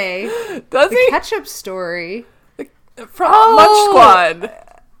Beyonce. Does The he? Ketchup Story. From Oh! Munch Squad.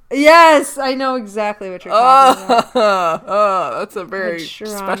 Yes, I know exactly what you're talking about. That's a very Ed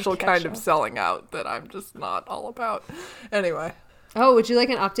Sheeran special kind of ketchup. selling out that I'm just not all about. Anyway. Oh, would you like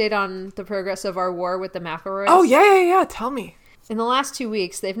an update on the progress of our war with the McElroys? Oh, yeah. Tell me. In the last 2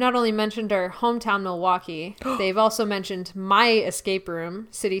 weeks, they've not only mentioned our hometown Milwaukee, they've also mentioned my escape room,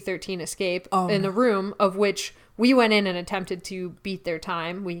 City 13 Escape, in the room of which we went in and attempted to beat their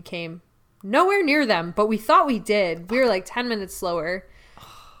time. We came nowhere near them, but we thought we did. We were like 10 minutes slower.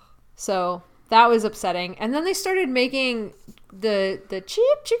 So that was upsetting. And then they started making the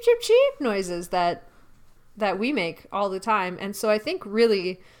cheep noises that we make all the time. And so I think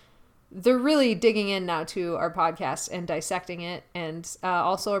they're really digging in now to our podcast and dissecting it, and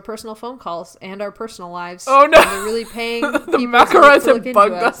also our personal phone calls and our personal lives. Oh, no. And they're really paying The people McElroys to look have into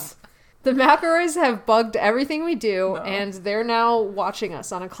bugged us. us. The McElroys have bugged everything we do, and they're now watching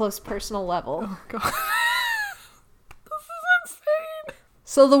us on a close personal level. Oh, God. This is insane.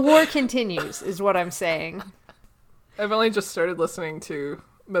 So the war continues, is what I'm saying. I've only just started listening to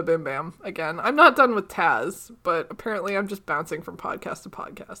Mabim Bam again. I'm not done with Taz, but apparently I'm just bouncing from podcast to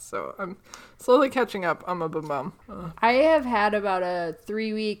podcast, so I'm slowly catching up on Mabim Bam. I have had about a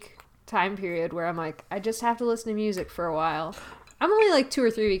 3-week time period where I'm like, I just have to listen to music for a while. I'm only like 2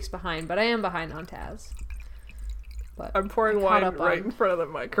 or 3 weeks behind, but I am behind on Taz. But I'm pouring caught wine up right on- in front of the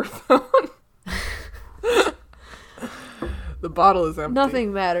microphone. The bottle is empty.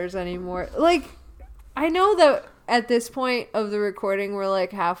 Nothing matters anymore. Like, I know that at this point of the recording, we're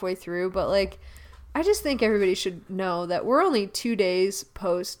like halfway through, but like, I just think everybody should know that we're only 2 days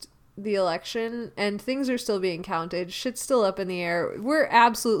post the election and things are still being counted. Shit's still up in the air. We're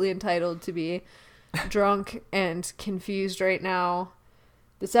absolutely entitled to be drunk and confused right now.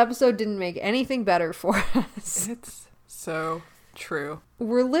 This episode didn't make anything better for us. It's so true.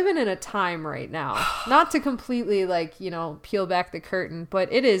 We're living in a time right now. Not to completely peel back the curtain,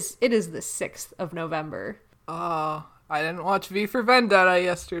 but it is the 6th of November. Oh, I didn't watch V for Vendetta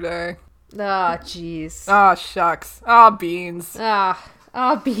yesterday. Ah, jeez. Ah, shucks. Ah, beans. Beans.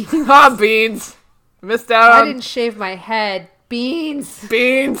 Ah, beans. Missed out I on didn't shave my head. Beans.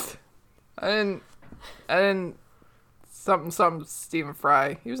 beans. I didn't something Stephen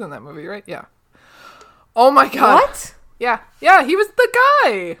Fry. He was in that movie, right? Yeah. Oh my God. What? Yeah, he was the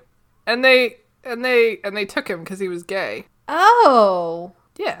guy. And they took him because he was gay. Oh.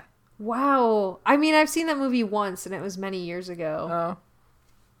 Yeah. Wow. I mean, I've seen that movie once, and it was many years ago.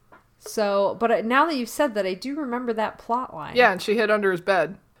 Oh. So, but now that you've said that, I do remember that plot line. Yeah, and she hid under his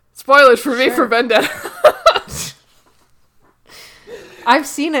bed. Spoilers for V for Vendetta. I've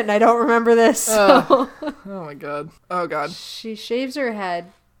seen it, and I don't remember this. So. Oh my God. Oh God. She shaves her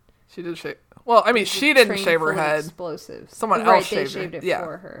head. She did shave. Well, I mean, she didn't Train shave her full of head. Explosives. Someone Right, else shaved they shaved it. it Yeah.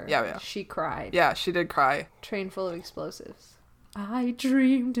 for her. Yeah. She cried. Yeah, she did cry. Train full of explosives. I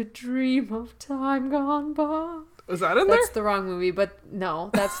dreamed a dream of time gone by. Was that in That's there? the wrong movie, but no,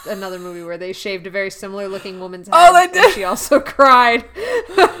 that's another movie where they shaved a very similar looking woman's head. Oh, they did? And she also cried.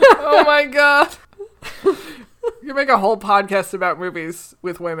 Oh my God. You can make a whole podcast about movies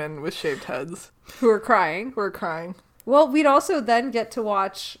with women with shaved heads Who are crying. who are crying. Well, we'd also then get to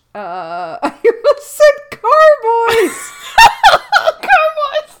watch, I almost said Carboys!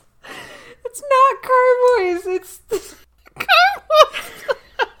 Carboys! It's not Carboys, it's Carboys!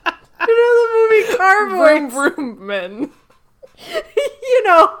 you know the movie Vroom Carboys. vroom men. You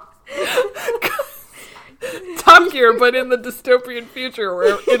know. Top Gear, but in the dystopian future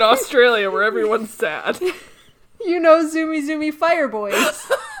where in Australia where everyone's sad. You know Zoomy Zoomy Fire Boys.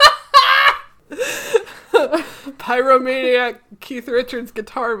 Pyromaniac Keith Richards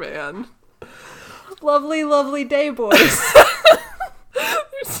Guitar Man. Lovely, lovely day, boys.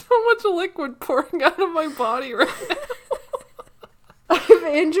 There's so much liquid pouring out of my body right now. I've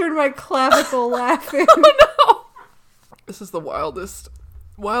injured my clavicle laughing. Oh no! This is the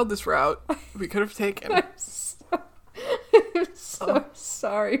wildest route we could have taken. I'm so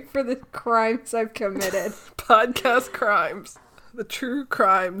sorry for the crimes I've committed. Podcast crimes. The true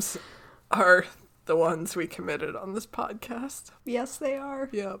crimes are the ones we committed on this podcast. Yes, they are.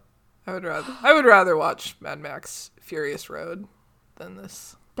 Yep. I would rather watch Mad Max Furious Road than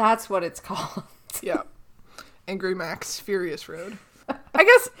this. That's what it's called. Yeah. Angry Max Furious Road.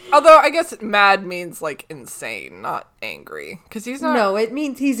 I guess mad means like insane, not angry. Because he's not. No, it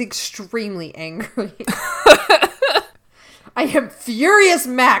means he's extremely angry. I am Furious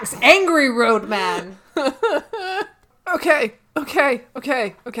Max, Angry Road Man. Okay.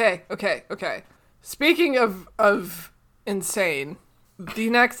 Speaking of insane,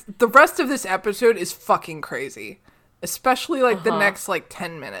 the rest of this episode is fucking crazy. Especially like the next like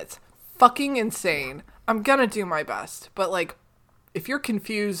 10 minutes. Fucking insane. I'm gonna do my best, but like if you're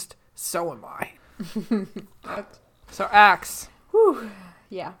confused, so am I. So Axe. Whew.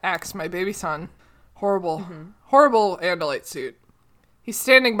 Yeah. Axe, my baby son. Horrible Andalite suit. He's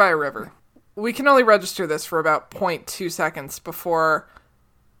standing by a river. We can only register this for about 0.2 seconds before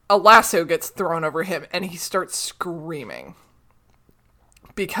a lasso gets thrown over him and he starts screaming.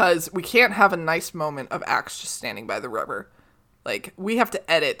 Because we can't have a nice moment of Axe just standing by the river. Like, we have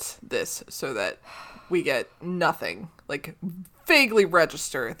to edit this so that we get nothing. Like, vaguely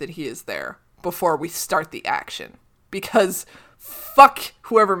register that he is there before we start the action. Because fuck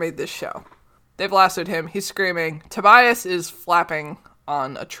whoever made this show. They've lassoed him. He's screaming. Tobias is flapping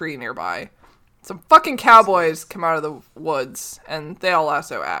on a tree nearby. Some fucking cowboys come out of the woods, and they all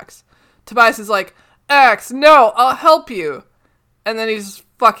lasso Axe. Tobias is like, Axe, no, I'll help you. And then he just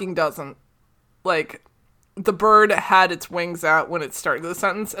fucking doesn't. Like, the bird had its wings out when it started the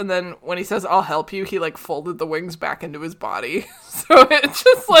sentence, and then when he says, I'll help you, he, like, folded the wings back into his body. So it's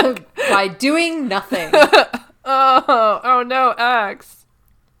just like... By doing nothing. Oh no, Axe.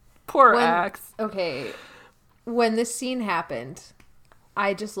 Poor Axe. Okay. When this scene happened,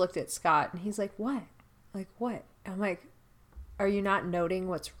 I just looked at Scott, and he's like, what? Like, what? I'm like, are you not noting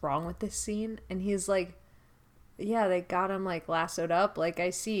what's wrong with this scene? And he's like, yeah, they got him, like, lassoed up. Like, I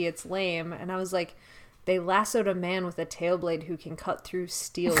see, it's lame. And I was like, they lassoed a man with a tail blade who can cut through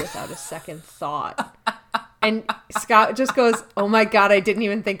steel without a second thought. And Scott just goes, oh my god, I didn't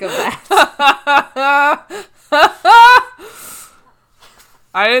even think of that.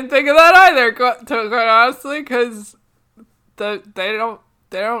 I didn't think of that either, quite honestly, because they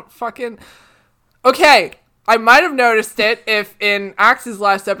don't fucking... Okay, I might have noticed it if in Axe's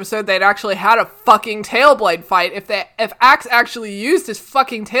last episode they'd actually had a fucking tailblade fight, if Axe actually used his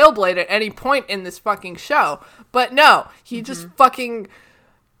fucking tailblade at any point in this fucking show. But no, he just fucking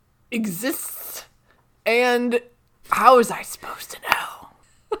exists, and how was I supposed to know?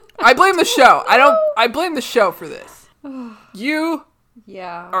 I blame the show. I blame the show for this. You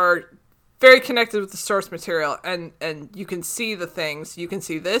are very connected with the source material, and you can see the things. You can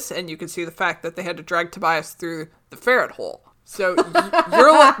see this, and you can see the fact that they had to drag Tobias through the ferret hole. So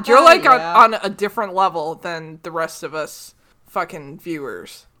you're like on a different level than the rest of us fucking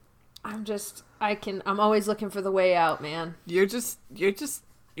viewers. I'm always looking for the way out, man. You're just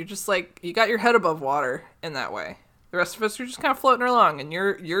like, you got your head above water in that way. The rest of us are just kind of floating along, and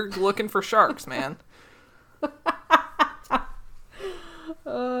you're looking for sharks, man.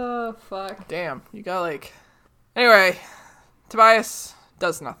 Oh, fuck. Damn, you got like... Anyway, Tobias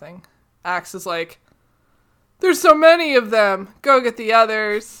does nothing. Axe is like, there's so many of them. Go get the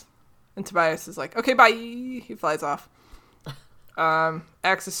others. And Tobias is like, okay, bye. He flies off.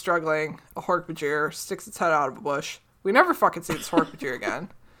 Axe is struggling. A Hork-Bajir sticks its head out of a bush. We never fucking see this Hork-Bajir again.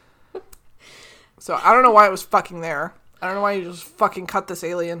 So I don't know why it was fucking there. I don't know why you just fucking cut this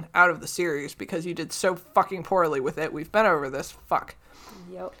alien out of the series, because you did so fucking poorly with it. We've been over this. Fuck.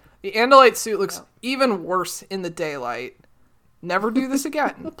 Yep. The Andalite suit looks even worse in the daylight. Never do this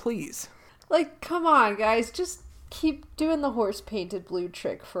again, please. Like, come on, guys. Just keep doing the horse painted blue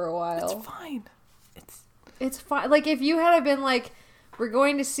trick for a while. It's fine. It's fine. Like, if you had been like, we're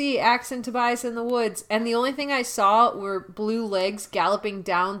going to see Axe and Tobias in the woods, and the only thing I saw were blue legs galloping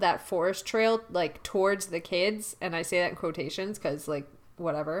down that forest trail, like, towards the kids, and I say that in quotations, because, like,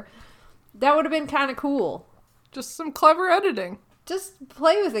 whatever. That would have been kind of cool. Just some clever editing. Just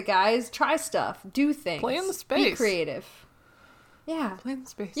play with it, guys. Try stuff. Do things. Play in the space. Be creative. Yeah. Play in the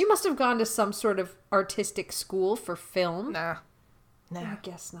space. You must have gone to some sort of artistic school for film. Nah. I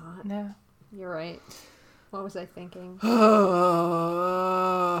guess not. Nah. You're right. What was I thinking?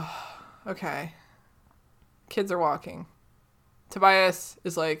 Okay. Kids are walking. Tobias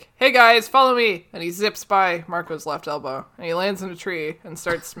is like, hey guys, follow me. And he zips by Marco's left elbow. And he lands in a tree and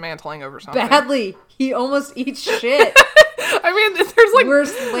starts mantling over something. Badly. He almost eats shit. I mean, there's like...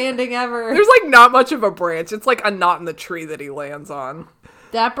 Worst landing ever. There's like not much of a branch. It's like a knot in the tree that he lands on.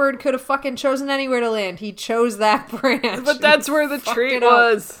 That bird could have fucking chosen anywhere to land. He chose that branch. But that's where the treat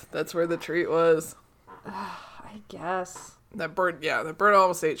was. That's where the treat was. I guess. That bird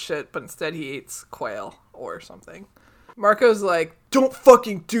almost ate shit, but instead he eats quail or something. Marco's like, don't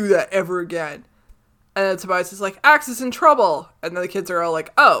fucking do that ever again. And then Tobias is like, Axe is in trouble. And then the kids are all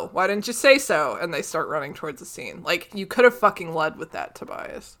like, oh, why didn't you say so? And they start running towards the scene. Like, you could have fucking led with that,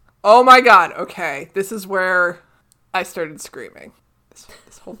 Tobias. Oh my god, okay. This is where I started screaming.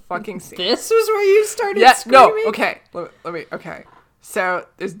 This whole fucking scene. This was where you started screaming? No, okay. Okay. So,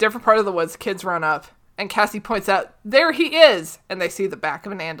 there's a different part of the woods. Kids run up. And Cassie points out, there he is! And they see the back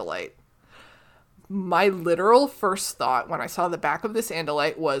of an Andalite. My literal first thought when I saw the back of this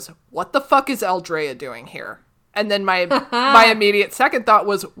Andalite was, what the fuck is Eldrea doing here? And then my immediate second thought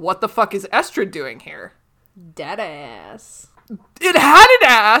was, what the fuck is Estrad doing here? Dead ass. It had an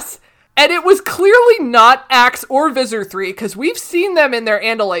ass, and it was clearly not Axe or Visser 3, because we've seen them in their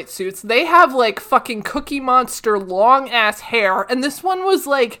Andalite suits. They have, like, fucking Cookie Monster long-ass hair, and this one was,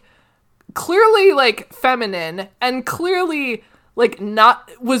 like, clearly, like, feminine, and clearly... like,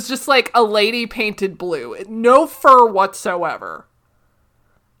 was just, like, a lady painted blue. No fur whatsoever.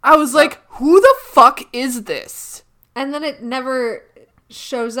 I was like, who the fuck is this? And then it never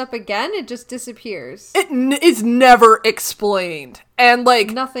shows up again? It just disappears. It is never explained. And,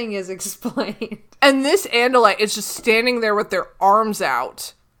 like... nothing is explained. And this Andalite is just standing there with their arms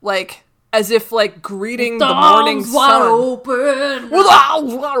out. Like, as if, like, greeting the morning sun. With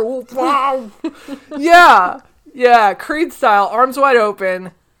arms wide open! Yeah. Yeah, Creed style, arms wide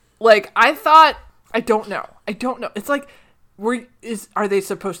open. Like, I thought, I don't know. It's like, are they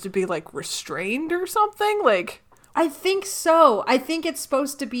supposed to be, like, restrained or something? Like, I think so. I think it's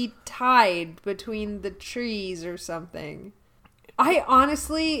supposed to be tied between the trees or something.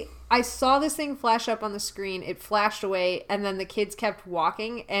 I saw this thing flash up on the screen, it flashed away, and then the kids kept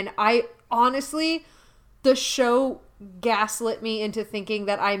walking, and the show gaslit me into thinking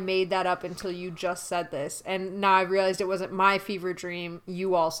that I made that up until you just said this. And now I realized it wasn't my fever dream.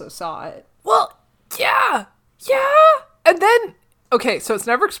 You also saw it. Well, yeah. And then, okay, so it's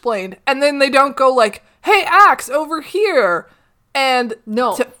never explained. And then they don't go like, hey, Axe, over here. And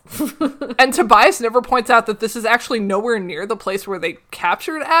no. And Tobias never points out that this is actually nowhere near the place where they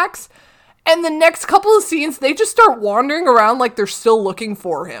captured Axe. And the next couple of scenes, they just start wandering around like they're still looking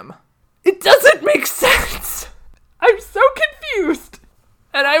for him. It doesn't make sense. I'm so confused.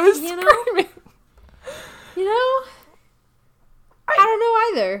 And I was screaming. I don't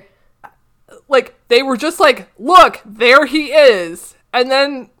know either. Like, they were just like, look, there he is. And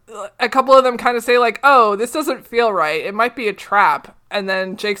then a couple of them kind of say like, oh, this doesn't feel right. It might be a trap. And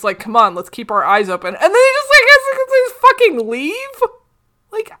then Jake's like, come on, let's keep our eyes open. And then he just fucking leave.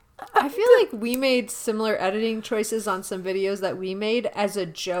 Like, I feel like we made similar editing choices on some videos that we made as a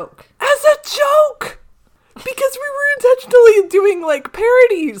joke. As a joke! Because we were intentionally doing, like,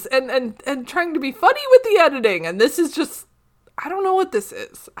 parodies and trying to be funny with the editing. And this is just, I don't know what this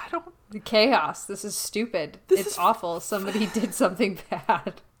is. The chaos. This is stupid. It's awful. Somebody did something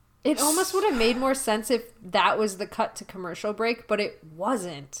bad. It almost would have made more sense if that was the cut to commercial break, but it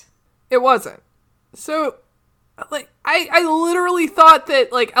wasn't. It wasn't. So, like, I literally thought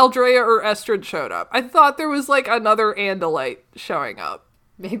that, like, Eldrea or Estrad showed up. I thought there was, like, another Andalite showing up.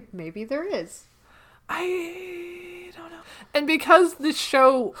 Maybe there is. I don't know. And because this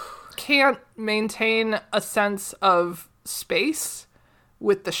show can't maintain a sense of space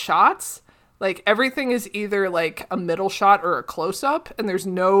with the shots, like, everything is either, like, a middle shot or a close-up, and there's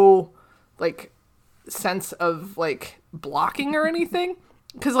no, like, sense of, like, blocking or anything.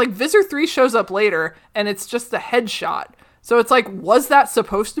 Because, like, Visser 3 shows up later, and it's just a headshot. So it's like, was that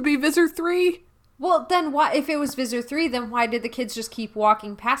supposed to be Visser 3? Well, then why, if it was Visser 3, then why did the kids just keep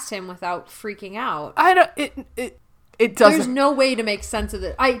walking past him without freaking out? It doesn't. There's no way to make sense of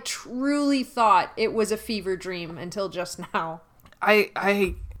it. I truly thought it was a fever dream until just now.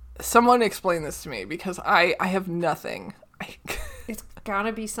 Someone explain this to me, because I have nothing. It's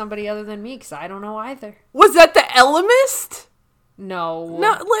gotta be somebody other than me, because I don't know either. Was that the Ellimist? No.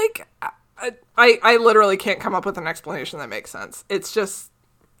 Not like, I literally can't come up with an explanation that makes sense. It's just,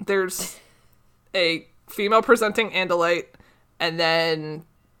 there's a female presenting Andalite, and then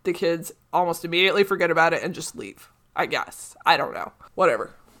the kids almost immediately forget about it and just leave. I guess. I don't know.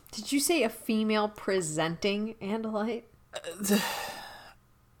 Whatever.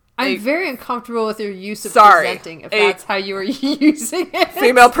 I'm very uncomfortable with your use of Sorry. presenting, if that's how you were using it.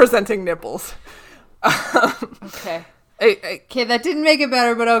 Female presenting nipples. Okay. Okay, that didn't make it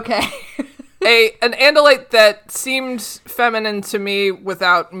better, but okay. an Andalite that seemed feminine to me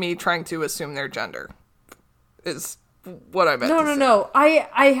without me trying to assume their gender is what I meant to say. No.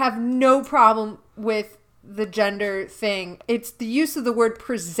 I have no problem with the gender thing. It's the use of the word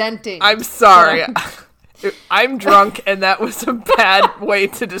presenting. I'm sorry. I'm drunk, and that was a bad way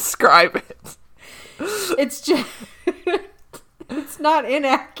to describe it. It's just... it's not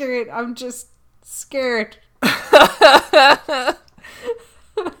inaccurate. I'm just scared.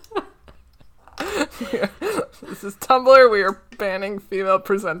 This is Tumblr. We are banning female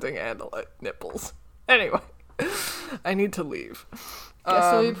presenting Andalite nipples. Anyway, I need to leave.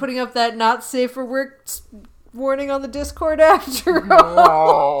 Guess we'll be putting up that not safe for work warning on the Discord after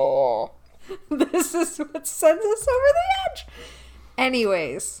all. This is what sends us over the edge.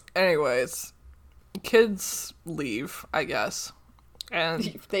 Anyways, kids leave, I guess.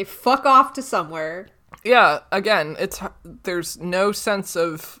 And they fuck off to somewhere. yeah, again, there's no sense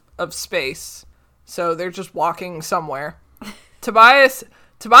of space. So they're just walking somewhere. Tobias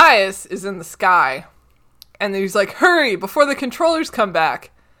is in the sky. And he's like, hurry, before the controllers come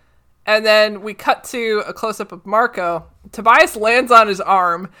back. And then we cut to a close-up of Marco. Tobias lands on his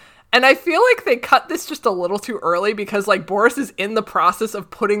arm. And I feel like they cut this just a little too early because, like, Boris is in the process of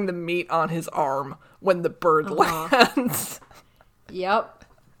putting the meat on his arm when the bird lands. Yepper.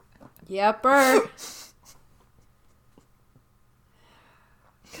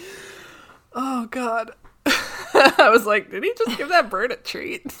 Oh, God. I was like, did he just give that bird a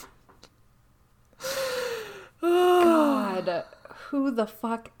treat? God, who the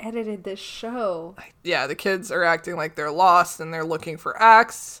fuck edited this show? Yeah, the kids are acting like they're lost and they're looking for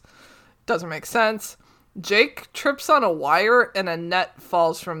Axe. Doesn't make sense. Jake trips on a wire and a net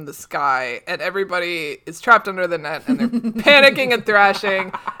falls from the sky and everybody is trapped under the net and they're panicking and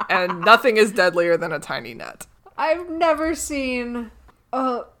thrashing and nothing is deadlier than a tiny net. I've never seen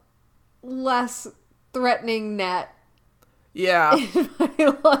a less threatening net Yeah. in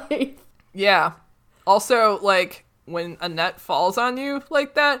my life. Yeah. Also, like, when a net falls on you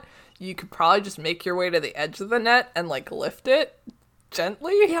like that, you could probably just make your way to the edge of the net and, like, lift it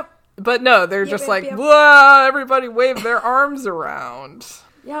gently. Yep. But no, they're just like, yep. whoa, everybody wave their arms around.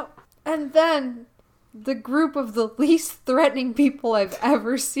 Yep. And then the group of the least threatening people I've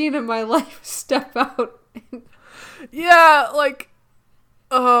ever seen in my life step out. Yeah, like,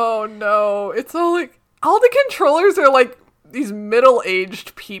 oh no. It's all like, all the controllers are like these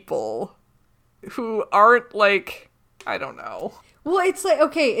middle-aged people who aren't like, I don't know. Well, it's like,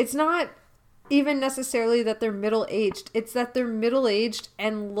 okay, it's not even necessarily that they're middle-aged. It's that they're middle-aged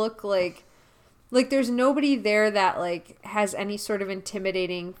and look like there's nobody there that, like, has any sort of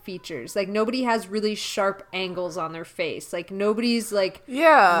intimidating features. Like, nobody has really sharp angles on their face. Like, nobody's, like,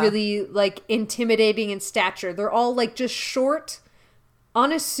 really, like, intimidating in stature. They're all, like, just short,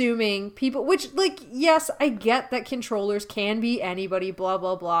 unassuming people, which, like, yes, I get that controllers can be anybody, blah,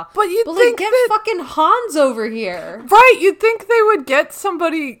 blah, blah. But you'd like, think get that... fucking Hans over here. Right, you'd think they would get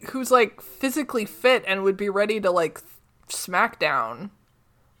somebody who's, like, physically fit and would be ready to, like, smack down.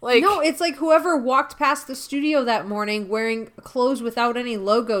 Like, no, it's like whoever walked past the studio that morning wearing clothes without any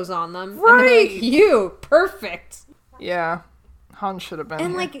logos on them. Right. And they're like, you, perfect. Yeah. Hans should have been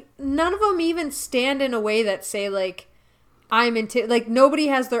And, here. like, none of them even stand in a way that say, like, like, nobody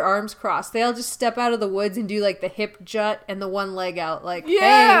has their arms crossed. They all just step out of the woods and do, like, the hip jut and the one leg out. Like,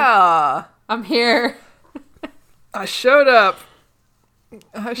 yeah. hey, I'm here. I showed up.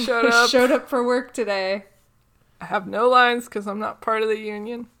 Showed up for work today. I have no lines because I'm not part of the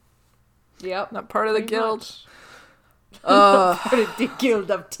union. Yep. Not part of the Pretty guild. much. Part of the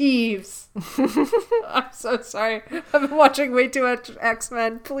Guild of Thieves. I'm so sorry. I've been watching way too much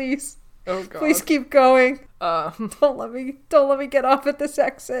X-Men. Please. Oh god. Please keep going. Don't let me get off at this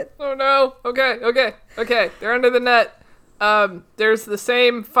exit. Oh no. Okay. They're under the net. There's the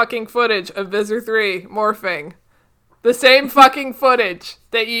same fucking footage of Visor 3 morphing. The same fucking footage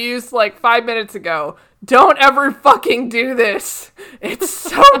that you used like 5 minutes ago. Don't ever fucking do this. It's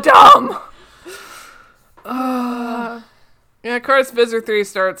so dumb. Yeah, of course, Visor 3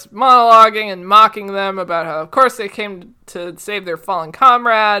 starts monologuing and mocking them about how, of course, they came to save their fallen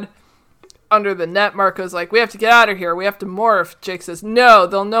comrade. Under the net, Marco's like, we have to get out of here. We have to morph. Jake says, no,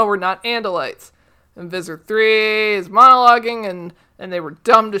 they'll know we're not Andalites. And Visor 3 is monologuing, and they were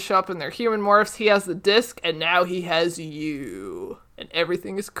dumb to show up in their human morphs. He has the disc, and now he has you. And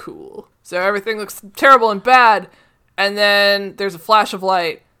everything is cool. So everything looks terrible and bad. And then there's a flash of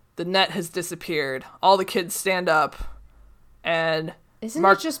light. The net has disappeared. All the kids stand up. And Isn't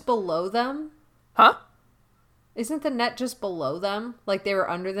it just below them? Huh? Isn't the net just below them? Like they were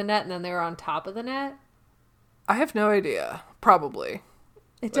under the net and then they were on top of the net? I have no idea. Probably.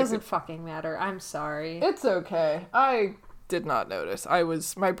 It doesn't fucking matter. I'm sorry. It's okay. I did not notice.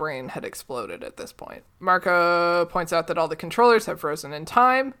 My brain had exploded at this point. Marco points out that all the controllers have frozen in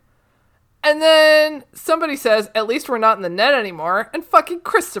time. And then somebody says, at least we're not in the net anymore. And fucking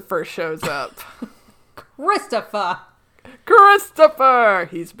Christopher shows up. Christopher!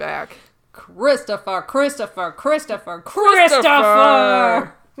 He's back. Christopher!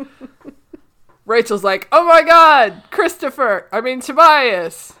 Rachel's like, oh my god,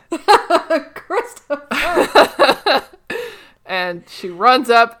 Tobias. Christopher! And she runs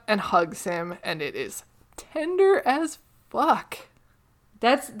up and hugs him, and it is tender as fuck.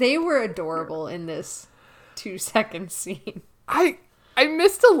 They were adorable in this 2-second scene. I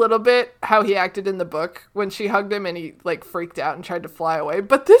missed a little bit how he acted in the book when she hugged him and he like freaked out and tried to fly away,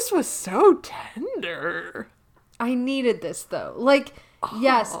 but this was so tender. I needed this though. Like,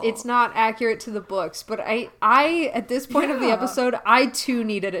 yes, it's not accurate to the books, but I at this point of the episode, I too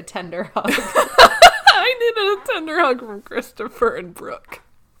needed a tender hug. I needed a tender hug from Christopher and Brooke.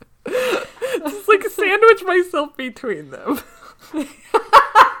 Just like sandwich myself between them.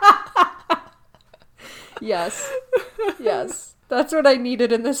 Yes. That's what I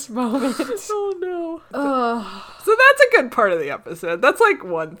needed in this moment. Oh no. So that's a good part of the episode. That's like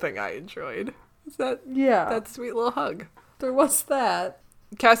one thing I enjoyed. Is that sweet little hug. There was that.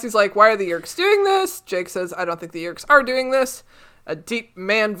 Cassie's like, why are the Yeerks doing this? Jake says, I don't think the Yeerks are doing this. A deep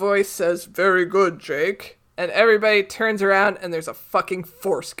man voice says, very good, Jake. And everybody turns around and there's a fucking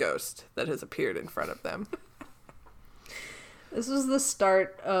Force ghost that has appeared in front of them. This was the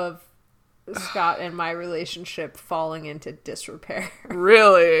start of Scott and my relationship falling into disrepair.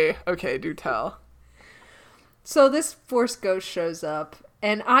 Really? Okay, do tell. So this Force ghost shows up,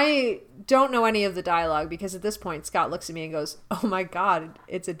 and I don't know any of the dialogue because at this point Scott looks at me and goes, oh my god,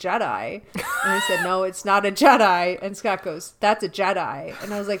 it's a Jedi. And I said, no, it's not a Jedi. And Scott goes, that's a Jedi.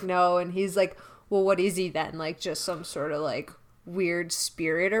 And I was like, no. And he's like, well, what is he then? Like just some sort of like weird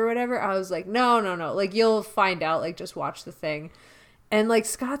spirit or whatever? I was like, no. Like you'll find out, like just watch the thing. And like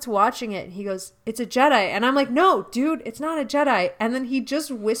Scott's watching it and he goes, it's a Jedi. And I'm like, no, dude, it's not a Jedi. And then he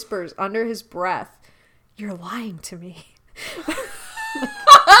just whispers under his breath, you're lying to me.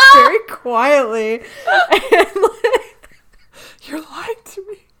 Very quietly. And like, you're lying to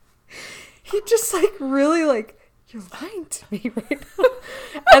me. He just like really like, you're lying to me right now.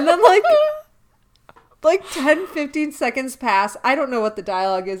 And then like 10, 15 seconds pass. I don't know what the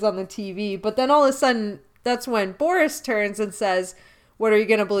dialogue is on the TV, but then all of a sudden that's when Boris turns and says, what, are you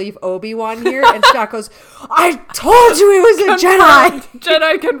going to believe Obi-Wan here? And Scott goes, I told you he was a Jedi!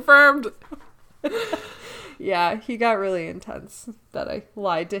 Jedi confirmed! Yeah, he got really intense that I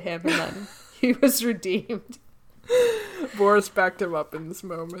lied to him and then he was redeemed. Boris backed him up in this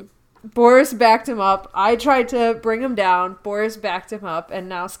moment. Boris backed him up. I tried to bring him down. Boris backed him up. And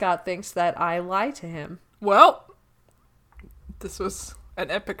now Scott thinks that I lie to him. Well, this was an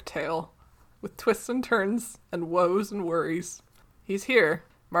epic tale with twists and turns and woes and worries. He's here.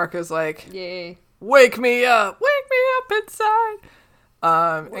 Marco's like, yay. Wake me up inside.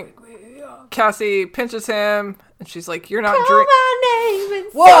 Wake me up. Cassie pinches him and she's like, you're not Call my name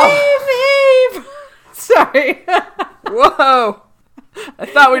and Whoa. save me. Sorry. Whoa. I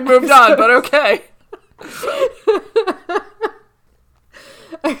thought we'd moved on, but okay.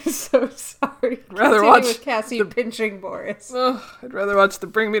 I'm so sorry. Rather watch with Cassie pinching Boris. I'd rather watch the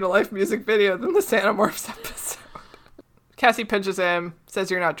Bring Me to Life music video than the Santamorphs episode. Cassie pinches him, says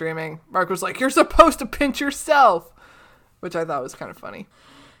you're not dreaming. Marco's like, you're supposed to pinch yourself, which I thought was kind of funny.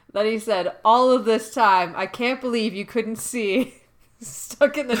 Then he said, all of this time, I can't believe you couldn't see.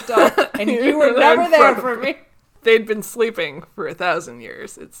 Stuck in the dark, and you were never there for me. They'd been sleeping for 1,000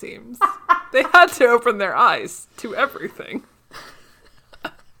 years, it seems. They had to open their eyes to everything.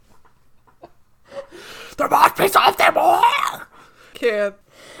 There must be something more! I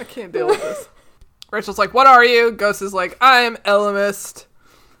can't deal with this. Rachel's like, what are you? Ghost is like, I'm Ellimist.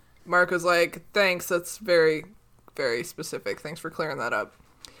 Marco's like, thanks, that's very, very specific. Thanks for clearing that up.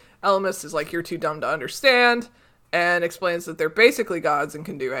 Ellimist is like, you're too dumb to understand, and explains that they're basically gods and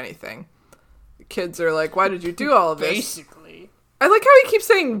can do anything. The kids are like, why did you do all of this? Basically. I like how he keeps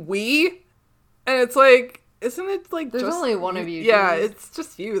saying we, and it's like, isn't it like there's just only one of you. Yeah, dude. it's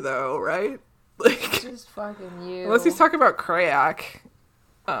just you though, right? Like, just fucking you. Unless he's talking about Krayak.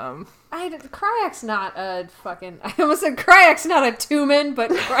 Kryak's not a fucking... I almost said Kryak's not a Tumen, but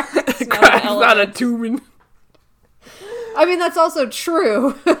Kryak's not a Tumen. I mean, that's also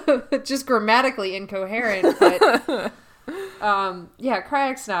true. Just grammatically incoherent, but Yeah,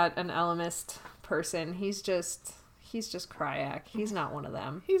 Cryak's not an Ellimist person. He's just Cryak. He's not one of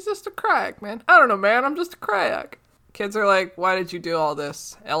them. He's just a Cryak, man. I don't know, man. I'm just a Cryak. Kids are like, why did you do all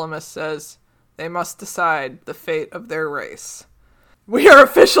this? Ellimist says, they must decide the fate of their race. We are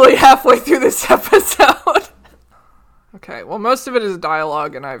officially halfway through this episode. Okay, well, most of it is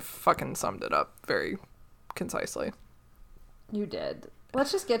dialogue, and I've fucking summed it up very concisely. You did.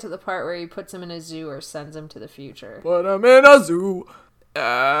 Let's just get to the part where he puts him in a zoo or sends him to the future. But I'm in a zoo.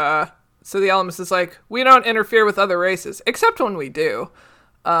 So the Ellimist is like, we don't interfere with other races, except when we do.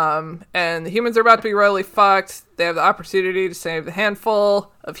 And the humans are about to be royally fucked. They have the opportunity to save the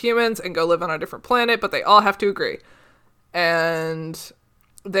handful of humans and go live on a different planet, but they all have to agree. And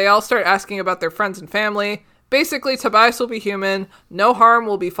they all start asking about their friends and family. Basically, Tobias will be human. No harm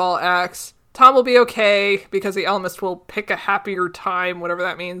will befall Axe. Tom will be okay because the Ellimist will pick a happier time, whatever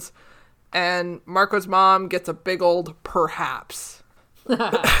that means. And Marco's mom gets a big old perhaps. It's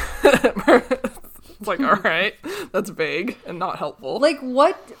like, all right, that's vague and not helpful. Like,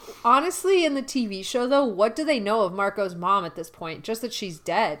 what, honestly, in the TV show, though, what do they know of Marco's mom at this point? Just that she's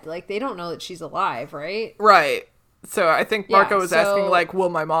dead. Like, they don't know that she's alive, right? Right. So I think Marco was asking, so- like, will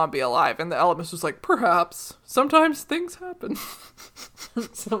my mom be alive? And the Ellimist was like, perhaps. Sometimes things happen.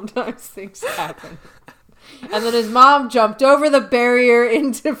 Sometimes things happen. And then his mom jumped over the barrier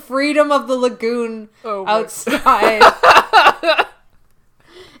into freedom of the lagoon outside.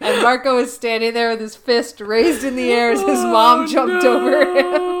 And Marco is standing there with his fist raised in the air as his mom jumped over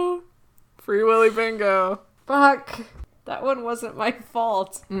him. Free Willy Bingo. Fuck. That one wasn't my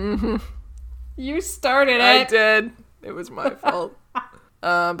fault. Mm-hmm. You started it. I did. It was my fault.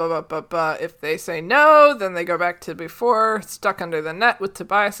 If they say no, then they go back to before, stuck under the net with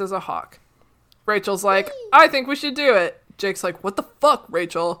Tobias as a hawk. Rachel's like, I think we should do it. Jake's like, what the fuck,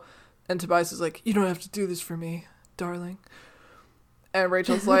 Rachel? And Tobias is like, you don't have to do this for me, darling. And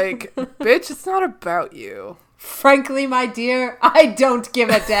Rachel's like, bitch, it's not about you. Frankly, my dear, I don't give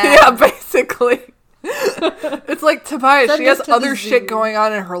a damn. Yeah, basically. It's like, Tobias, Send she has us to other the shit zoo. going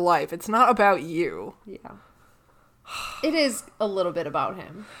on in her life. It's not about you. Yeah. It is a little bit about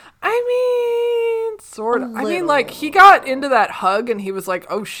him. I mean, sort of. I mean, little. like, he got into that hug and he was like,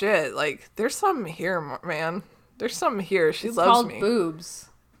 oh shit, like, there's something here, man. There's something here. She It's loves called me. boobs.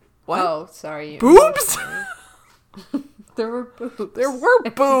 What? Oh, sorry. Boobs? There were boobs. There were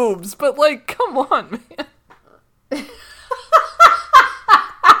boobs, but, like, come on, man.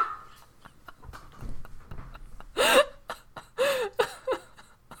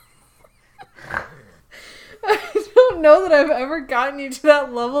 I don't know that I've ever gotten you to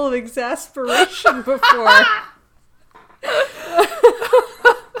that level of exasperation before.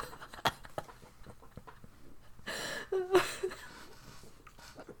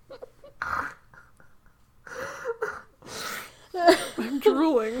 I'm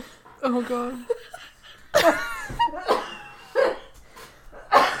drooling. Oh, God.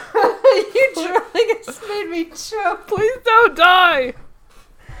 You drooling has made me choke. Please don't die.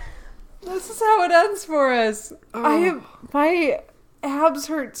 This is how it ends for us. Oh. My abs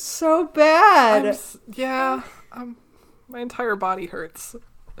hurt so bad. My entire body hurts.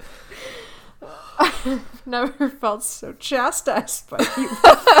 I've never felt so chastised by you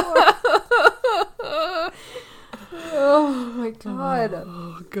before. Oh my god.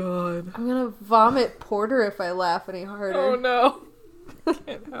 Oh, God. I'm gonna vomit porter if I laugh any harder. Oh, no.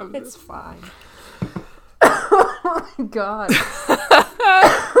 Can't have It's this. fine. Oh my god.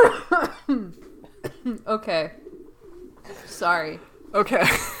 Okay. Sorry. Okay.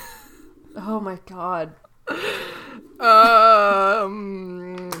 Oh my god.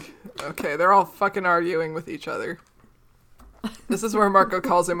 Okay, they're all fucking arguing with each other. This is where Marco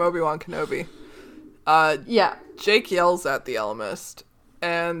calls him Obi-Wan Kenobi. Yeah. Jake yells at the Ellimist,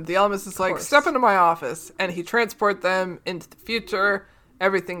 and the Ellimist is like, course. step into my office, and he transports them into the future.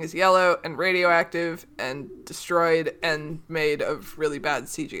 Everything is yellow and radioactive and destroyed and made of really bad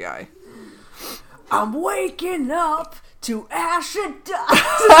CGI. I'm waking up to ash and dust.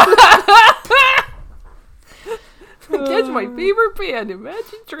 That's my favorite band,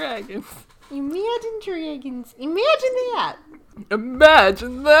 Imagine Dragons. Imagine dragons. Imagine that.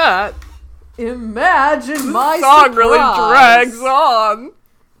 Imagine that. Imagine my Song really surprise. drags on.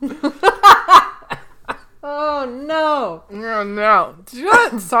 Oh no. Oh no. Did you know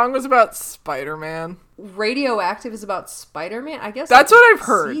that song was about Spider-Man? Radioactive is about Spider-Man? I guess That's I what could I've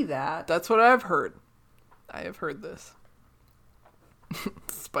heard. See that. That's what I've heard. I have heard this.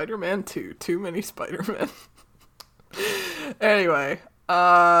 Spider-Man 2. Too many Spider-Man. Anyway.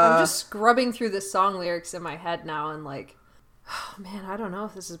 I'm just scrubbing through the song lyrics in my head now and like, oh man, I don't know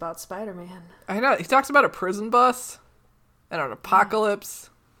if this is about Spider-Man. I know. He talks about a prison bus. and an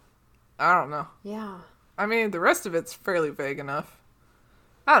apocalypse. I don't know. Yeah. I mean, the rest of it's fairly vague enough.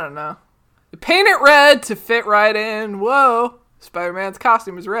 I don't know. Paint it red to fit right in. Whoa. Spider-Man's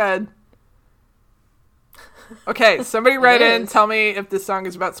costume is red. Okay, somebody write in. Tell me if this song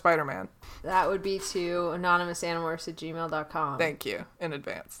is about Spider-Man. That would be to anonymousanimorphs@gmail.com. Thank you in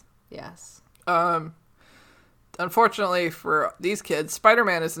advance. Yes. Unfortunately for these kids,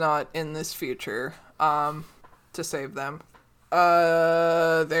 Spider-Man is not in this future to save them. They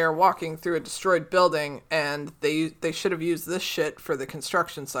are walking through a destroyed building, and they should have used this shit for the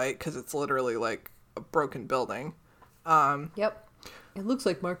construction site because it's literally like a broken building. Yep. It looks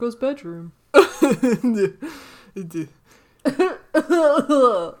like Marco's bedroom.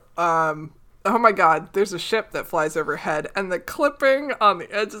 Oh my god, there's a ship that flies overhead, and the clipping on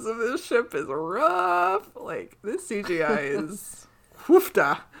the edges of this ship is rough. Like, this CGI is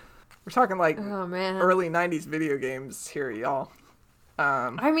woofda. We're talking like early 90s video games here, y'all.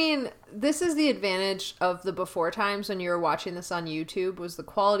 I mean, this is the advantage of the before times when you were watching this on YouTube, was the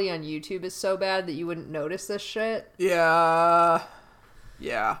quality on YouTube is so bad that you wouldn't notice this shit. Yeah,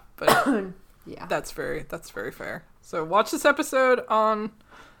 but Yeah. that's very fair. So watch this episode on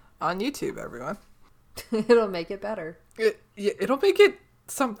YouTube, everyone. It'll make it better. It'll make it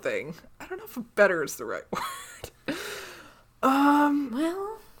something. I don't know if better is the right word.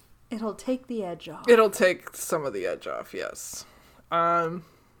 Well, it'll take the edge off. It'll take some of the edge off, yes. There's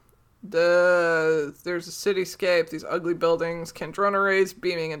a cityscape, these ugly buildings, Kandrona rays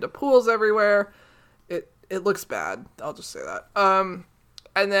beaming into pools everywhere. It looks bad. I'll just say that.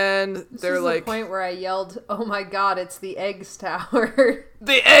 And then they're like, the point where I yelled, "Oh my god, it's the Eggs Tower."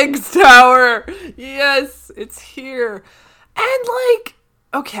 The Eggs Tower! Yes, it's here. And like,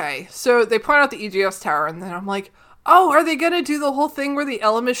 okay, so they point out the EGS Tower, and then I'm like, oh, are they gonna do the whole thing where the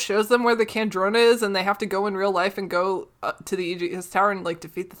Elemis shows them where the Kandrona is, and they have to go in real life and go to the EGS Tower and like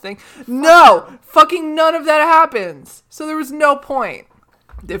defeat the thing? No! Fucking none of that happens! So there was no point.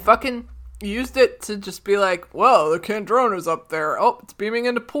 They fucking used it to just be like, whoa, the Kandrona's up there. Oh, it's beaming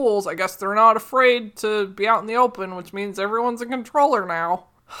into pools. I guess they're not afraid to be out in the open, which means everyone's a controller now.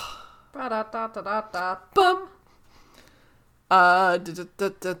 Bum.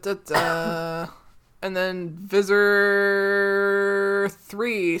 And then Visor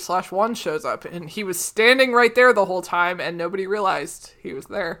 3/1 shows up, and he was standing right there the whole time, and nobody realized he was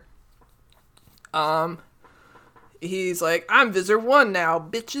there. He's like, I'm Visor 1 now,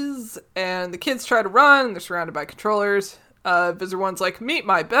 bitches. And the kids try to run, and they're surrounded by controllers. Visor 1's like, meet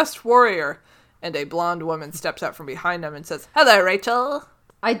my best warrior. And a blonde woman steps out from behind him and says, hello, Rachel.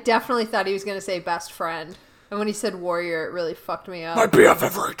 I definitely thought he was going to say best friend. And when he said warrior, it really fucked me up. My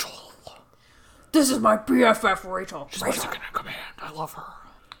BFF Rachel. This is my BFF Rachel. She's my second in command. I love her.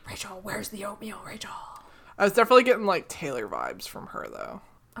 Rachel, where's the oatmeal, Rachel? I was definitely getting, like, Taylor vibes from her, though.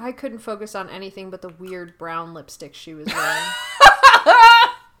 I couldn't focus on anything but the weird brown lipstick she was wearing.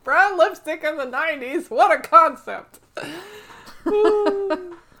 Brown lipstick in the 90s. What a concept.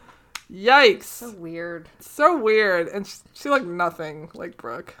 Yikes. So weird. So weird. And she looked nothing like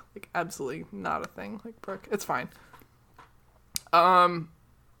Brooke. Like, absolutely not a thing like Brooke. It's fine.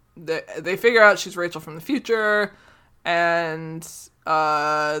 They figure out she's Rachel from the future, and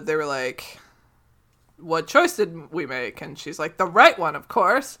they were like, what choice did we make? And she's like, the right one, of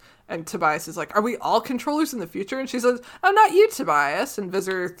course. And Tobias is like, are we all controllers in the future? And she says, oh, not you, Tobias. And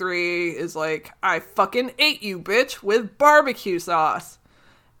Visor 3 is like, I fucking ate you, bitch, with barbecue sauce.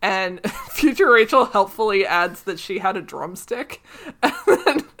 And future Rachel helpfully adds that she had a drumstick.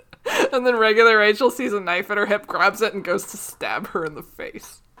 And then regular Rachel sees a knife at her hip, grabs it, and goes to stab her in the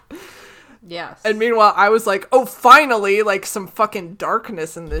face. Yes. And meanwhile, I was like, oh, finally, like, some fucking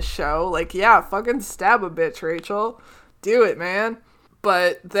darkness in this show. Like, yeah, fucking stab a bitch, Rachel. Do it, man.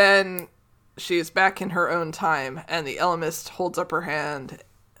 But then she is back in her own time, and the Elemist holds up her hand.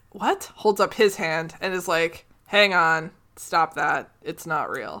 What? Holds up his hand and is like, hang on, stop that. It's not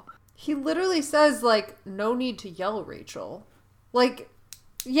real. He literally says, like, no need to yell, Rachel. Like,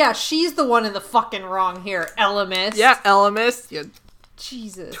 yeah, she's the one in the fucking wrong here, Elemist. Yeah, Elemist, you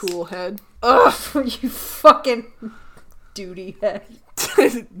Jesus. tool head. Ugh, you fucking duty head.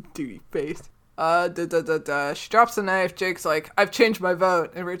 Duty face. She drops the knife. Jake's like, I've changed my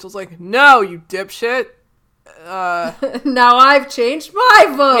vote. And Rachel's like, no, you dipshit. Now I've changed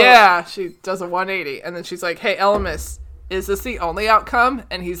my vote. Yeah, she does a 180. And then she's like, hey, Elemis, is this the only outcome?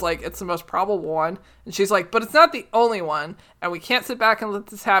 And he's like, it's the most probable one. And she's like, but it's not the only one. And we can't sit back and let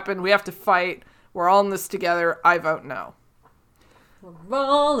this happen. We have to fight. We're all in this together. I vote no. We're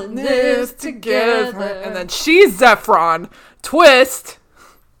all in this together. And then she's Zephron. Twist.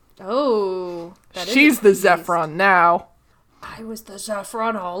 Oh. She's the Zephron now. I was the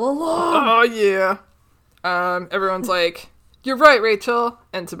saffron all along. Oh, yeah. Everyone's like, you're right, Rachel.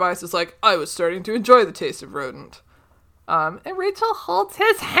 And Tobias is like, I was starting to enjoy the taste of rodent. And Rachel holds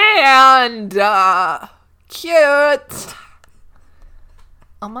his hand. Cute.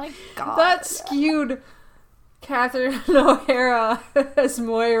 Oh my god. That skewed Catherine O'Hara as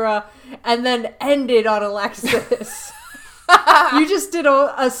Moira and then ended on Alexis. You just did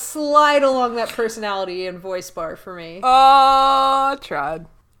a slide along that personality and voice bar for me. Oh, I tried.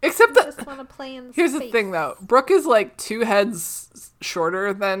 Except that, Just want to play in here's space. the thing though. Brooke is like 2 heads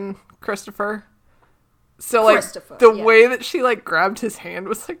shorter than Christopher. So like Christopher, the yeah. way that she like grabbed his hand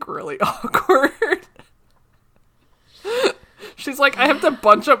was like really awkward. She's like, I have to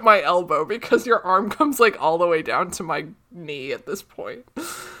bunch up my elbow because your arm comes like all the way down to my knee at this point.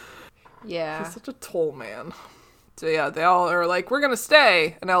 Yeah. He's such a tall man. So yeah, they all are like, we're gonna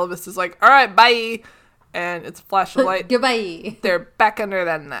stay. And Elvis is like, all right, bye. And it's a flash of light. Goodbye. They're back under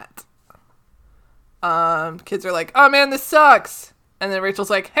that net. Kids are like, oh man, this sucks. And then Rachel's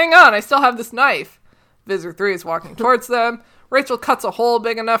like, hang on, I still have this knife. Visitor 3 is walking towards them. Rachel cuts a hole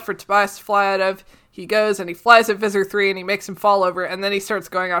big enough for Tobias to fly out of. He goes and he flies at Visitor 3 and he makes him fall over. And then he starts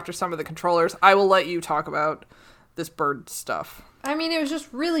going after some of the controllers. I will let you talk about this bird stuff. I mean, it was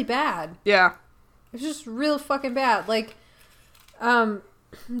just really bad. Yeah. It was just real fucking bad. Like,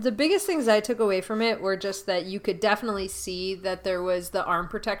 the biggest things I took away from it were just that you could definitely see that there was the arm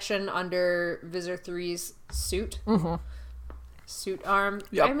protection under Visitor 3's suit. Mm-hmm. Suit arm.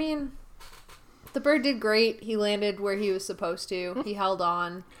 Yep. I mean, the bird did great. He landed where he was supposed to. He held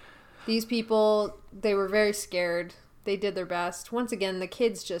on. These people, they were very scared. They did their best. Once again, the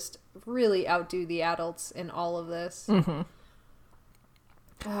kids just really outdo the adults in all of this. Mm-hmm.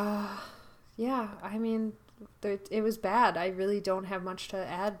 Yeah, I mean, it was bad. I really don't have much to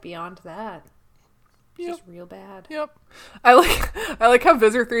add beyond that. It's just real bad. Yep. I like how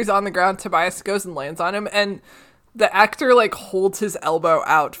Visitor 3's on the ground. Tobias goes and lands on him, and the actor like holds his elbow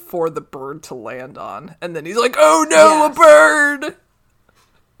out for the bird to land on, and then he's like, "Oh no, Yes. a bird!"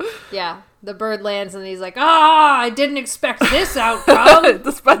 Yeah, the bird lands and he's like, I didn't expect this outcome.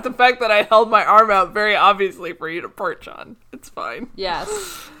 Despite the fact that I held my arm out very obviously for you to perch on. It's fine.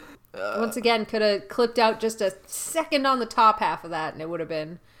 Yes. Once again, could have clipped out just a second on the top half of that and it would have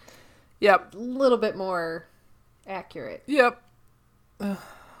been Yep. a little bit more accurate. Yep.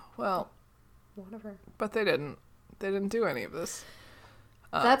 Well, Whatever. but they didn't. They didn't do any of this.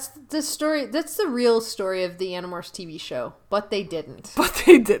 That's the story. That's the real story of the Animorphs TV show, but they didn't. But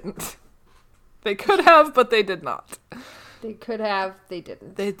they didn't. They could have, but they did not. They could have. They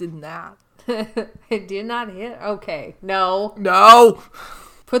didn't. They did not. It did not hit. Okay, no. No.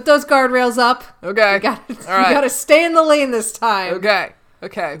 Put those guardrails up. Okay. You gotta, All right. you gotta stay in the lane this time.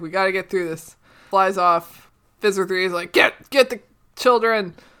 Okay, we gotta get through this. Flies off. Visitor 3 is like, get the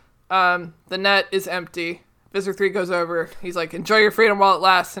children. The net is empty. Visitor 3 goes over. He's like, enjoy your freedom while it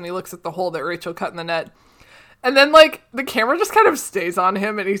lasts. And he looks at the hole that Rachel cut in the net. And then, like, the camera just kind of stays on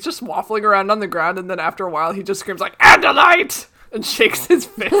him. And he's just waffling around on the ground. And then after a while, he just screams like, Andalite! And shakes his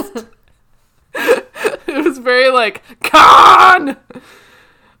fist. It was very like, Khan!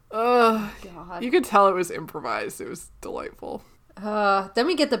 God. You could tell it was improvised. It was delightful. Then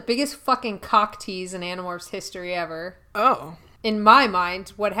we get the biggest fucking cock tease in Animorphs history ever. Oh. In my mind,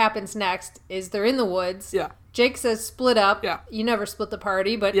 what happens next is they're in the woods. Yeah. Jake says split up. Yeah. You never split the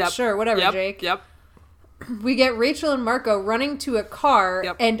party, but Yep. sure, whatever, Yep. Jake. Yep. We get Rachel and Marco running to a car,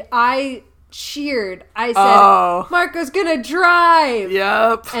 Yep. and I cheered. I said, Oh. Marco's gonna drive!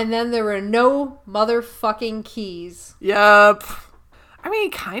 Yep. And then there were no motherfucking keys. Yep. I mean, he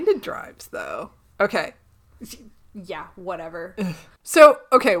kind of drives, though. Okay. Yeah, whatever. So,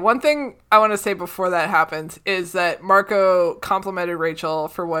 okay, one thing I want to say before that happens is that Marco complimented Rachel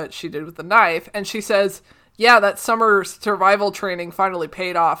for what she did with the knife, and she says, yeah, that summer survival training finally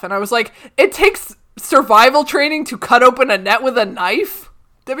paid off. And I was like, it takes survival training to cut open a net with a knife?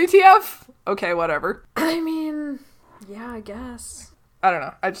 WTF? Okay, whatever. I mean, yeah, I guess. I don't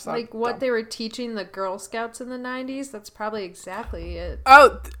know. I just thought, Like what they were teaching the Girl Scouts in the 90s, that's probably exactly it.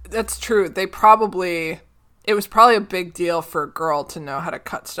 Oh, that's true. It was probably a big deal for a girl to know how to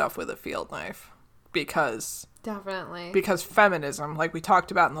cut stuff with a field knife because Definitely. feminism, like we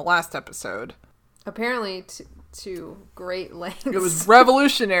talked about in the last episode, Apparently to great lengths. it was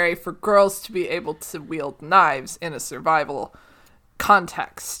revolutionary for girls to be able to wield knives in a survival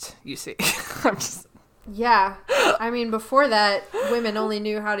context, you see. I'm just... Yeah. I mean, before that, women only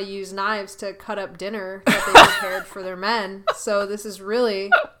knew how to use knives to cut up dinner that they prepared for their men. So this is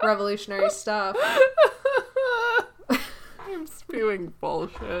really revolutionary stuff. I'm spewing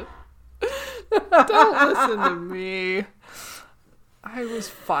bullshit. Don't listen to me. I was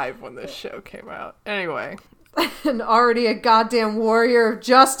 5 when this show came out. Anyway. And already a goddamn warrior of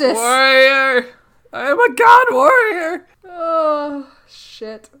justice. Warrior! I am a god warrior! Oh,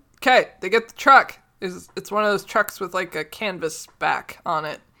 shit. Okay, they get the truck. It's one of those trucks with like a canvas back on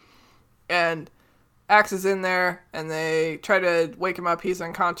it. And Axe is in there, and they try to wake him up. He's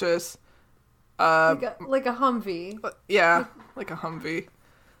unconscious. Like a Humvee. Yeah, like a Humvee.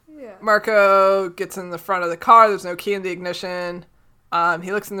 Yeah. Marco gets in the front of the car. There's no key in the ignition.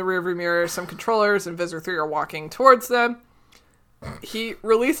 He looks in the rearview mirror. Some controllers and Visor 3 are walking towards them. He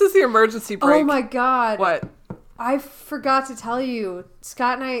releases the emergency brake. Oh my god. What? I forgot to tell you.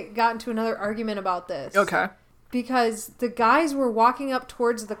 Scott and I got into another argument about this. Okay. Because the guys were walking up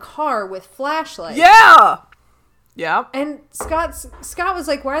towards the car with flashlights. Yeah! Yeah. And Scott was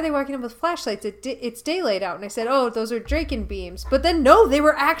like, why are they walking up with flashlights? It's daylight out. And I said, oh, those are Draken beams. But then, no, they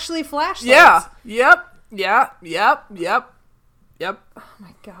were actually flashlights. Yeah. Yep. Oh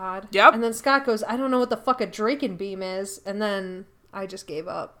my god. Yep. And then Scott goes, I don't know what the fuck a Draken beam is. And then I just gave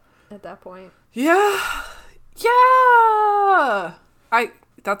up at that point. Yeah. Yeah.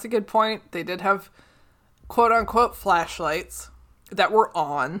 That's a good point. They did have quote unquote flashlights that were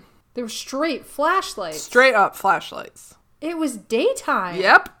on. They were straight flashlights. Straight up flashlights. It was daytime.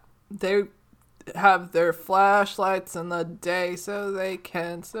 Yep. They have their flashlights in the day so they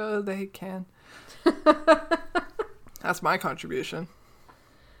can. That's my contribution.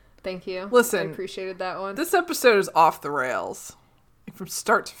 Thank you. Listen. I appreciated that one. This episode is off the rails. From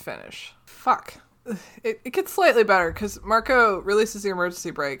start to finish. Fuck. It gets slightly better because Marco releases the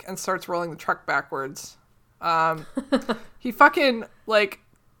emergency brake and starts rolling the truck backwards. He fucking, like...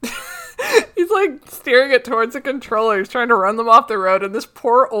 he's like steering it towards the controllers, trying to run them off the road, and this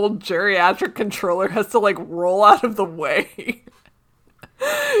poor old geriatric controller has to like roll out of the way.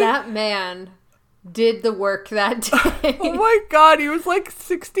 That man did the work that day. Oh my god, he was like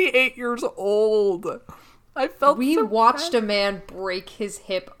 68 years old. I felt we so watched bad. a man break his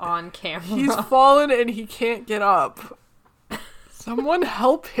hip on camera. He's fallen and he can't get up. Someone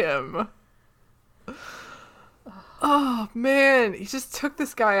help him. Oh man, he just took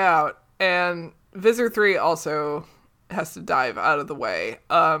this guy out. And Visor 3 also has to dive out of the way.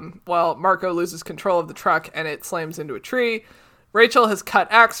 While Marco loses control of the truck and it slams into a tree. Rachel has cut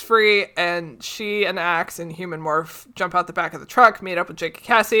Axe free, and she and Axe in human morph jump out the back of the truck, meet up with Jake and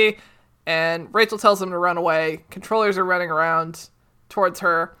Cassie, and Rachel tells them to run away. Controllers are running around towards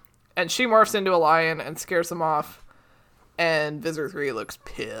her, and she morphs into a lion and scares them off. And Visor 3 looks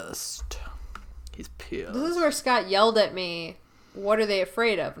pissed. He's pissed. This is where Scott yelled at me, what are they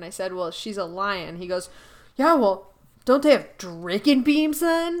afraid of? And I said, well, she's a lion. He goes, yeah, well, don't they have Draken beams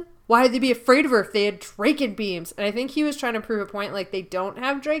then? Why would they be afraid of her if they had Draken beams? And I think he was trying to prove a point, like, they don't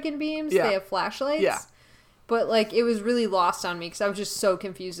have Draken beams. Yeah. They have flashlights. Yeah. But, like, it was really lost on me because I was just so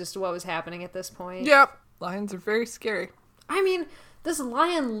confused as to what was happening at this point. Yep. Lions are very scary. I mean, this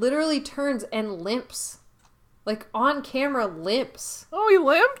lion literally turns and limps. Like, on camera, limps. Oh, he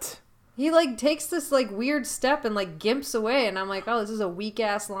limped? He, like, takes this, like, weird step and, like, gimps away. And I'm like, oh, this is a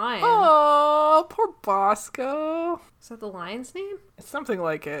weak-ass lion. Oh, poor Bosco. Is that the lion's name? It's something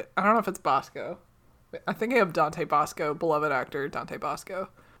like it. I don't know if it's Bosco. I'm thinking of Dante Bosco, beloved actor Dante Bosco.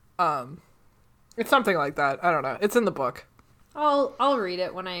 It's something like that. I don't know. It's in the book. I'll read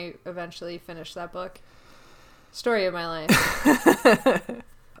it when I eventually finish that book. Story of my life.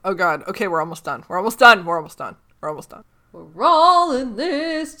 Oh god. Okay, we're almost done. We're almost done. We're all in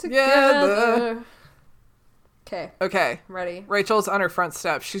this together. Okay. Okay. I'm ready. Rachel's on her front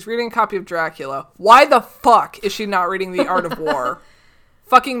step. She's reading a copy of Dracula. Why the fuck is she not reading The Art of War?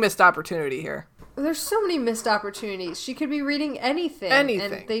 Fucking missed opportunity here. There's so many missed opportunities. She could be reading anything.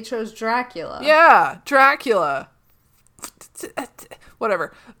 Anything. And they chose Dracula. Yeah, Dracula.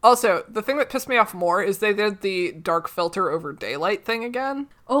 Whatever. Also, the thing that pissed me off more is they did the dark filter over daylight thing again.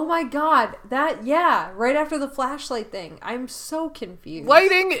 Oh my god. Right after the flashlight thing. I'm so confused.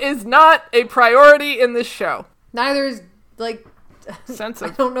 Lighting is not a priority in this show. Neither is, like, Sense I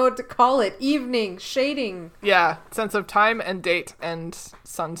of, don't know what to call it. Evening, shading. yeah, sense of time and date and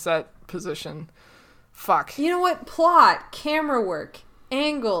sunset position. Fuck. You know what? Plot, camera work,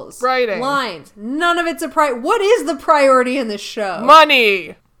 angles, Writing. lines. None of it's a What is the priority in this show?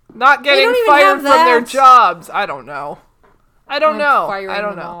 Money! Not getting don't even fired have from their that. jobs. I don't know. I don't I'm know. firing I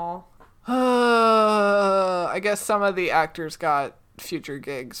don't them know. all. I guess some of the actors got future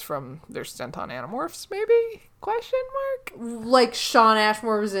gigs from their stint on Animorphs, maybe? Question mark? Like Sean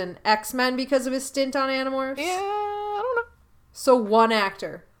Ashmore was in X-Men because of his stint on Animorphs. Yeah, I don't know. So one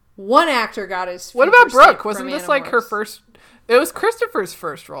actor got his. What future about Brooke? stint Wasn't from this like her Animorphs. first? It was Christopher's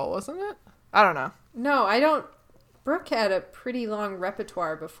first role, wasn't it? I don't know. No, I don't. Brooke had a pretty long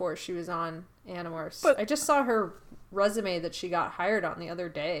repertoire before she was on Animorphs. But- I just saw her resume that she got hired on the other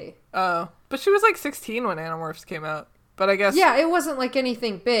day. Oh. But she was like 16 when Animorphs came out. But I guess... Yeah, it wasn't like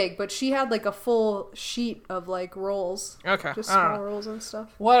anything big, but she had like a full sheet of like roles. Okay. Just I don't small know. roles and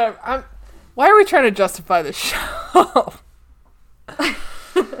stuff. Whatever. Why are we trying to justify this show?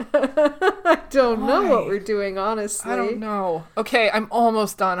 I don't know what Why? we're doing, honestly. I don't know. Okay, I'm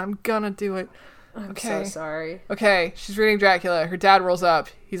almost done. I'm gonna do it. I'm Okay. so sorry. Okay, she's reading Dracula. Her dad rolls up.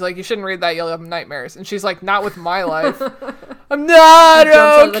 He's like, you shouldn't read that. You'll have nightmares. And she's like, not with my life. I'm not He jumps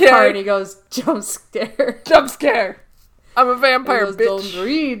out of okay. the car and he goes, jump scare. Jump scare. I'm a He vampire, goes, bitch. don't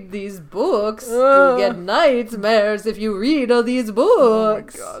read these books. You'll get nightmares if you read all these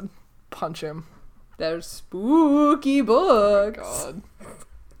books. Oh my god. Punch him. They're spooky books. God.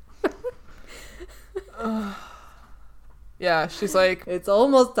 Yeah, she's like, It's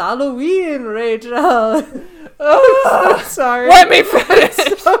almost Halloween, Rachel. Oh, sorry. let me finish.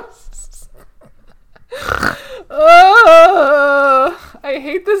 I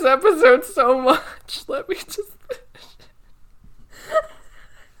hate this episode so much. Let me just finish.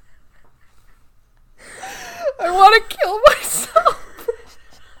 I want to kill myself.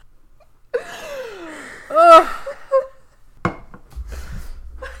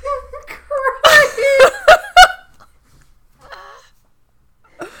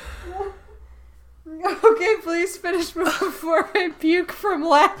 Okay, please finish before I puke from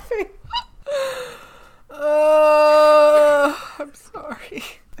laughing. I'm sorry.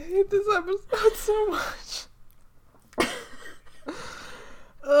 I hate this episode so much.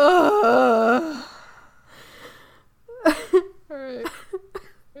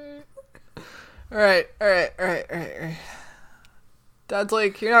 Alright. Dad's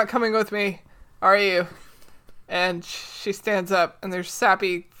like, you're not coming with me, are you? And she stands up, and there's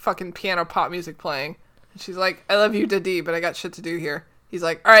sappy fucking piano pop music playing. And she's like, I love you, Dadi, but I got shit to do here. He's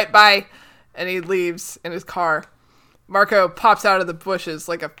like, alright, bye. And he leaves in his car. Marco pops out of the bushes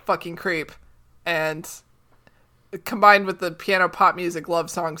like a fucking creep. And combined with the piano pop music love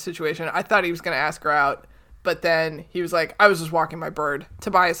song situation, I thought he was going to ask her out. But then he was like, I was just walking my bird.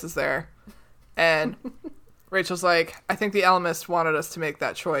 Tobias is there. And Rachel's like, I think the Ellimist wanted us to make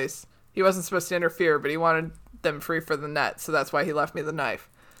that choice. He wasn't supposed to interfere, but he wanted them free for the net, so that's why he left me the knife.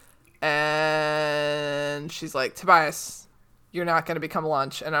 And she's like, Tobias, you're not going to become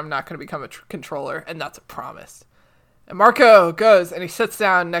lunch, and I'm not going to become a controller, and that's a promise. And Marco goes, and he sits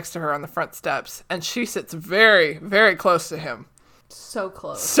down next to her on the front steps, and she sits very, very close to him. So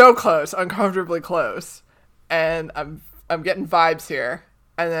close. So close, uncomfortably close. And I'm getting vibes here.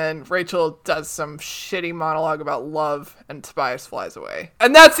 And then Rachel does some shitty monologue about love, and Tobias flies away.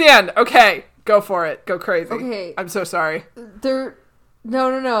 And that's the end. Okay, go for it. Go crazy. Okay. I'm so sorry.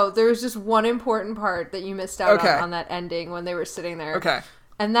 No. There was just one important part that you missed out Okay. on that ending when they were sitting there. Okay.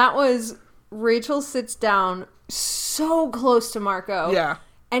 And that was Rachel sits down so close to Marco. Yeah.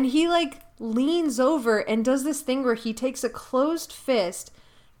 And he like leans over and does this thing where he takes a closed fist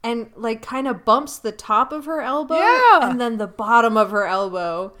and like kind of bumps the top of her elbow Yeah. and then the bottom of her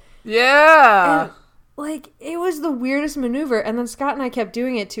elbow. Yeah. And, like, it was the weirdest maneuver. And then Scott and I kept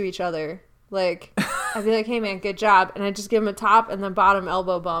doing it to each other. Like, I'd be like, hey, man, good job. And I'd just give him a top and then bottom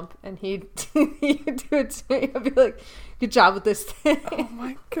elbow bump. And he'd do it to me. I'd be like, good job with this thing. Oh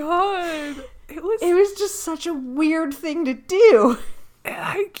my god. It was just such a weird thing to do.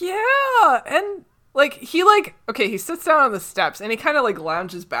 Yeah. And like he sits down on the steps and he kind of like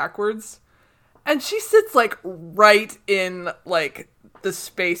lounges backwards. And she sits like right in like the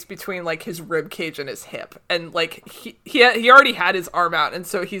space between like his rib cage and his hip, and like he already had his arm out, and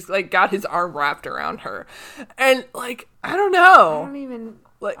so he's like got his arm wrapped around her, and like I don't know, I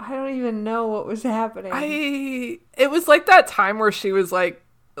don't even know what was happening. it was like that time where she was like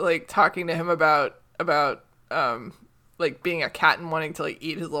talking to him about like being a cat and wanting to like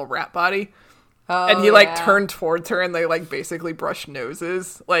eat his little rat body. And he, like, turned towards her, and they, like, basically brushed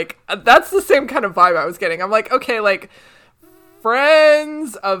noses. Like, that's the same kind of vibe I was getting. I'm like, okay, like,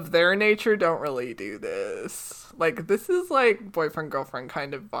 friends of their nature don't really do this. Like, this is, like, boyfriend-girlfriend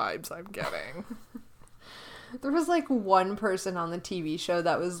kind of vibes I'm getting. There was, like, one person on the TV show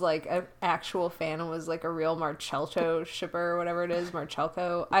that was, like, an actual fan and was, like, a real Marcelco shipper or whatever it is.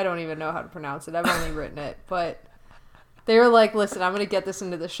 Marcelco. I don't even know how to pronounce it. I've only written it, but... They were like, listen, I'm going to get this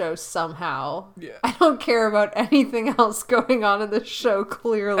into the show somehow. Yeah. I don't care about anything else going on in the show,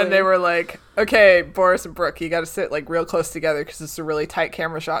 clearly. And they were like, okay, Boris and Brooke, you got to sit, like, real close together because it's a really tight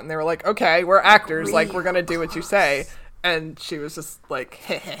camera shot. And they were like, okay, we're actors. Real like, we're going to do what you say. And she was just like,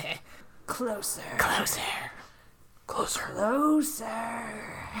 heh. Closer.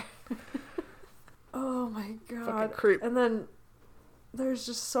 Oh, my my god. Fucking creep. And then there's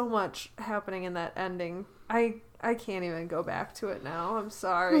just so much happening in that ending. I can't even go back to it now. I'm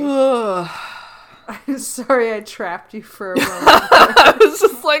sorry. I'm sorry I trapped you for a moment. I was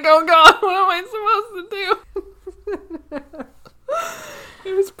just like, oh god, what am I supposed to do?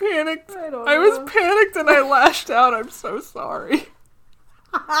 I was panicked. I was panicked and I lashed out. I'm so sorry.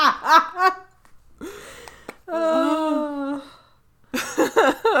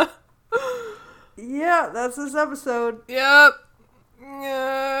 Yeah, that's this episode. Yep.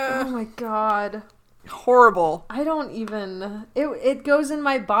 Yeah. Oh my god. Horrible. I don't even... It goes in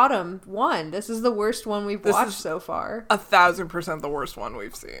my bottom one. This is the worst one we've watched so far. 1,000% the worst one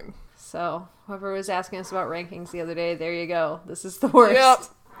we've seen. So, whoever was asking us about rankings the other day, there you go. This is the worst. Yep.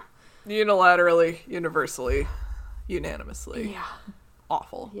 Unilaterally, universally, unanimously. Yeah.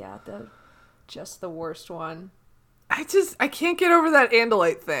 Awful. Yeah, just the worst one. I can't get over that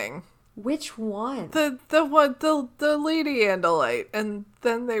Andalite thing. Which one? The lady Andalite, and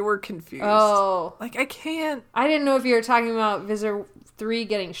then they were confused. Oh. Like, I can't. I didn't know if you were talking about Visser 3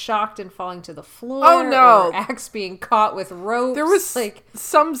 getting shocked and falling to the floor. Oh, no. Or Axe being caught with ropes. There was like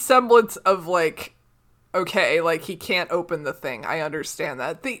some semblance of like, okay, like he can't open the thing. I understand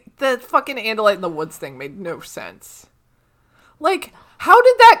that. The fucking Andalite in the woods thing made no sense. Like, how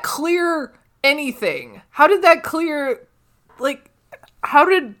did that clear anything? How did that clear, like, how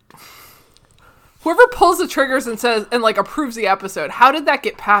did whoever pulls the triggers and says and like approves the episode, how did that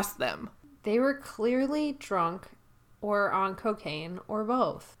get past them? they were clearly drunk or on cocaine or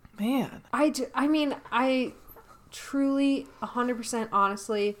both. Man. I mean, I truly 100%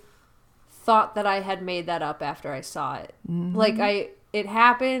 honestly thought that I had made that up after I saw it. Mm-hmm. Like it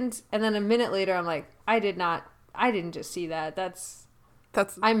happened and then a minute later I'm like, I didn't just see that.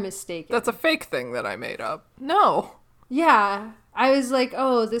 I'm mistaken. That's a fake thing that I made up. No. Yeah. I was like,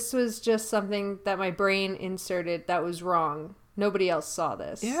 oh, this was just something that my brain inserted that was wrong. Nobody else saw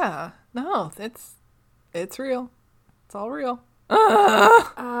this. Yeah. No, it's real. It's all real. Do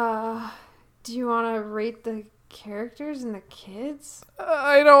you want to rate the characters and the kids?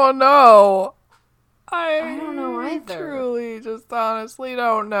 I don't know. I don't know either. Truly, just honestly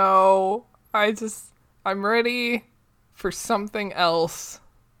don't know. I'm ready for something else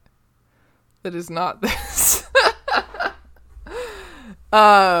that is not this.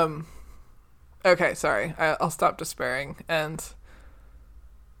 Okay, sorry. I'll stop despairing. And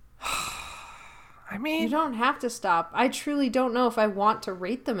I mean, you don't have to stop. I truly don't know if I want to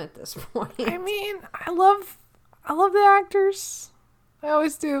rate them at this point. I mean, I love the actors. I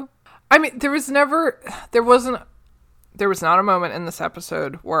always do. I mean, there was not a moment in this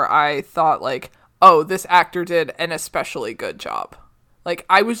episode where I thought like, oh, this actor did an especially good job. Like,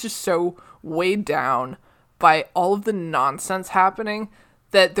 I was just so weighed down by all of the nonsense happening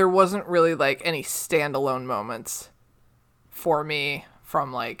that there wasn't really like any standalone moments for me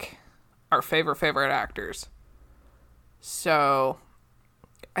from like our favorite actors. So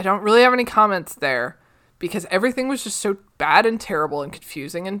I don't really have any comments there because everything was just so bad and terrible and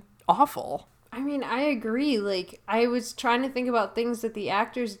confusing and awful. I mean, I agree. Like, I was trying to think about things that the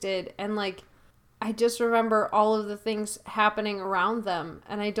actors did and like I just remember all of the things happening around them,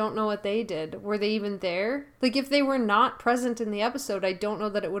 and I don't know what they did. Were they even there? Like, if they were not present in the episode, I don't know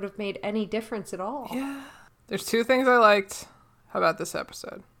that it would have made any difference at all. Yeah. There's two things I liked about this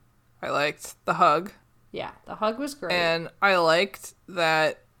episode. I liked the hug. Yeah, the hug was great. And I liked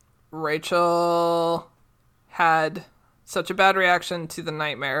that Rachel had such a bad reaction to the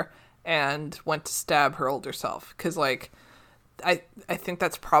nightmare and went to stab her older self. Because, like, I think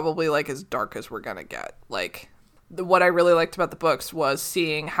that's probably like as dark as we're gonna get. Like, what I really liked about the books was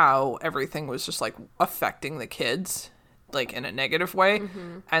seeing how everything was just like affecting the kids like in a negative way.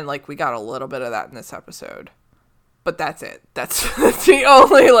 Mm-hmm. And like we got a little bit of that in this episode, but that's it. That's the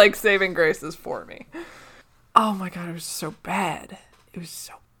only like saving graces for me. Oh my god, it was so bad. It was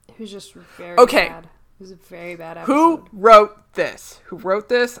just very bad. It was a very bad episode. Who wrote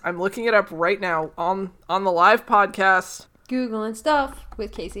this? I'm looking it up right now on the live podcast. Googling stuff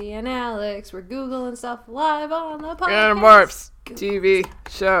with Casey and Alex. We're Googling stuff live on the podcast. Animorphs TV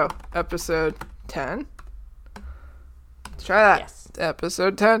show episode 10. Let's try that. Yes.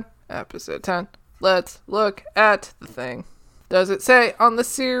 Episode 10. Let's look at the thing. Does it say on the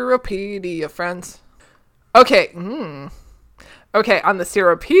Seropedia, friends? Okay. Okay, on the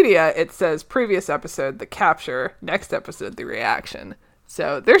Seropedia, it says previous episode, the capture. Next episode, the reaction.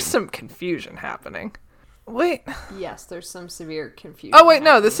 So there's some confusion happening. Wait. Yes, there's some severe confusion. Oh, wait,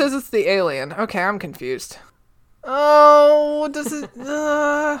 no, this says it's the alien. Okay, I'm confused. Oh, does it...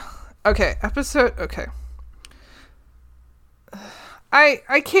 Okay, episode... Okay.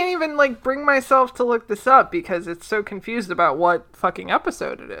 I can't even, like, bring myself to look this up because it's so confused about what fucking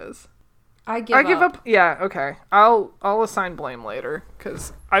episode it is. I give up. Yeah, okay. I'll assign blame later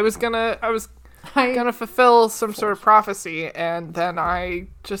because I was gonna fulfill some sort of prophecy, and then I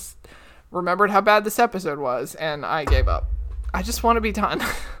just remembered how bad this episode was, and I gave up. I just want to be done.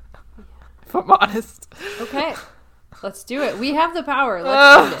 If I'm honest. Okay, let's do it. We have the power.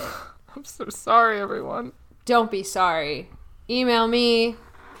 Let's do it. I'm so sorry, everyone. Don't be sorry. Email me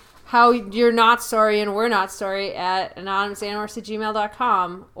how you're not sorry and we're not sorry at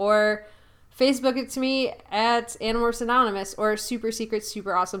anonymousanimorphs@gmail.com, or Facebook it to me at Animorphs Anonymous, or super secret,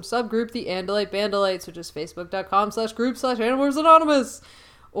 super awesome subgroup, the Andalite Bandalites, which is facebook.com/group/Animorphs Anonymous.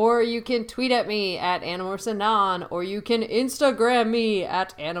 Or you can tweet at me at AnimorphsAnon, or you can Instagram me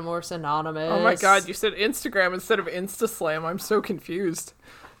at Animorphs Anonymous. Oh my god, you said Instagram instead of Instaslam. I'm so confused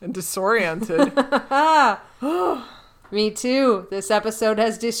and disoriented. Me too. This episode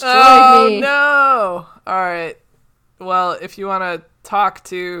has destroyed me. Oh no! Alright. Well, if you want to talk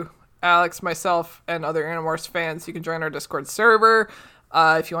to Alex, myself, and other Animorphs fans, you can join our Discord server.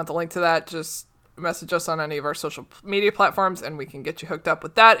 If you want the link to that, just message us on any of our social media platforms and we can get you hooked up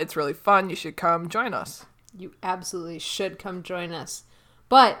with that. It's really fun. You should come join us. You absolutely should come join us.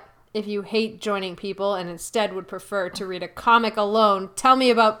 But if you hate joining people and instead would prefer to read a comic alone, tell me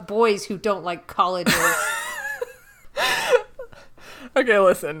about boys who don't like colleges. Okay,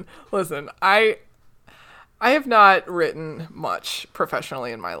 listen. I have not written much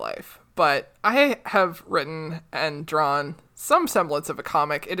professionally in my life, but I have written and drawn some semblance of a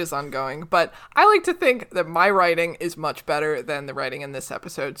comic. It is ongoing, but I like to think that my writing is much better than the writing in this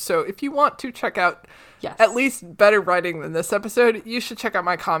episode. So if you want to check out at least better writing than this episode, you should check out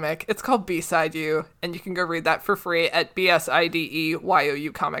my comic. It's called B-Side You, and you can go read that for free at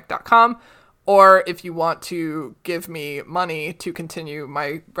bsideyoucomic.com. Or if you want to give me money to continue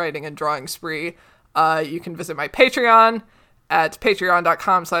my writing and drawing spree, you can visit my Patreon at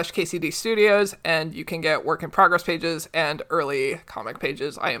patreon.com/KCD Studios, and you can get work in progress pages and early comic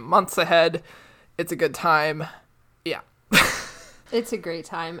pages. I am months ahead. It's a good time. Yeah. It's a great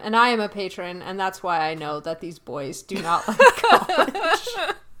time. And I am a patron, and that's why I know that these boys do not like college.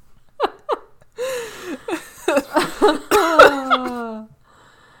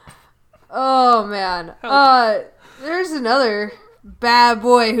 Oh, man. There's another bad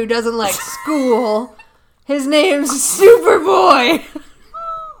boy who doesn't like school. His name's Superboy.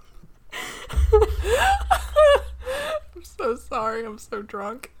 I'm so sorry. I'm so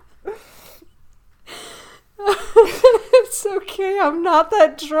drunk. It's okay. I'm not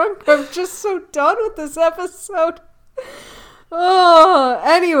that drunk. I'm just so done with this episode. Oh,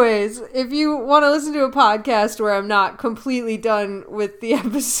 anyways, if you want to listen to a podcast where I'm not completely done with the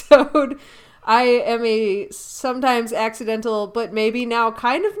episode, I am a sometimes accidental, but maybe now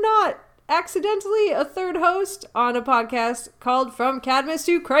kind of not accidentally a third host on a podcast called From Cadmus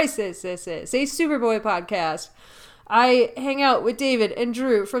to Crisis. This is a Superboy podcast. I hang out with David and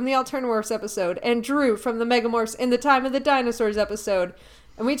Drew from the Alternamorphs episode and Drew from the Megamorphs in the Time of the Dinosaurs episode.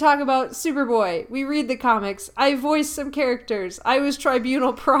 And we talk about Superboy. We read the comics. I voice some characters. I was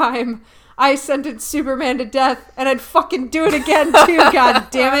Tribunal Prime. I sentenced Superman to death, and I'd fucking do it again too, god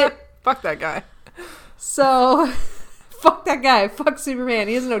damn it. Fuck that guy. So, fuck that guy. Fuck Superman.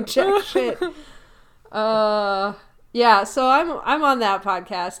 He doesn't know jack shit. Yeah, so I'm on that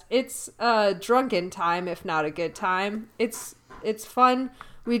podcast. It's a drunken time, if not a good time. It's fun.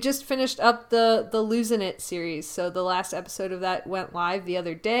 We just finished up the Losing It series, so the last episode of that went live the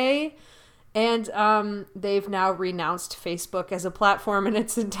other day, and they've now renounced Facebook as a platform in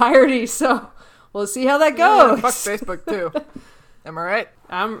its entirety, so we'll see how that goes. Yeah, fuck Facebook too. Am I right?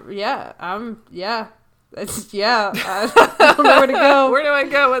 Yeah. I don't know where to go. Where do I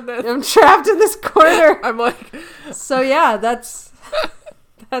go with this? I'm trapped in this corner. I'm like... So yeah, that's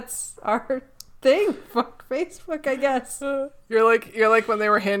our thing. Fuck Facebook, I guess. You're like when they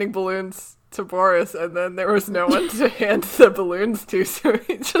were handing balloons to Boris, and then there was no one to hand the balloons to, so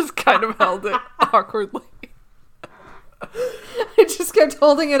he just kind of held it awkwardly. I just kept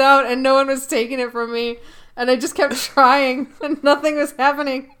holding it out, and no one was taking it from me, and I just kept trying, and nothing was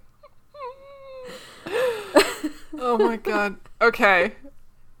happening. Oh my god. Okay.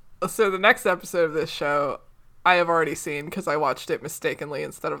 So the next episode of this show, I have already seen because I watched it mistakenly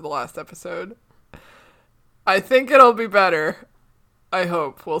instead of the last episode. I think it'll be better. I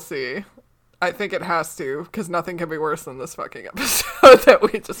hope. We'll see. I think it has to, because nothing can be worse than this fucking episode that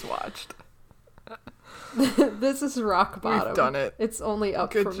we just watched. This is rock bottom. We've done it. It's only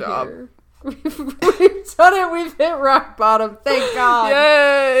up Good from job. here. We've done it. We've hit rock bottom. Thank God.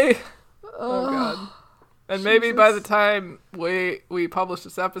 Yay! Oh god. And maybe by the Jesus. time we publish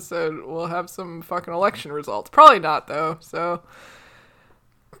this episode, we'll have some fucking election results. Probably not, though. So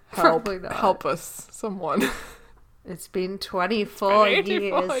Probably not. help us, someone. It's been 24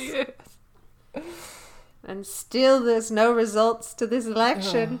 84 years. And still there's no results to this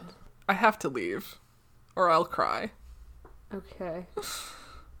election. I have to leave, or I'll cry. Okay. All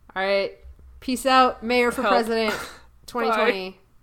right. Peace out, Mayor for Help. President 2020.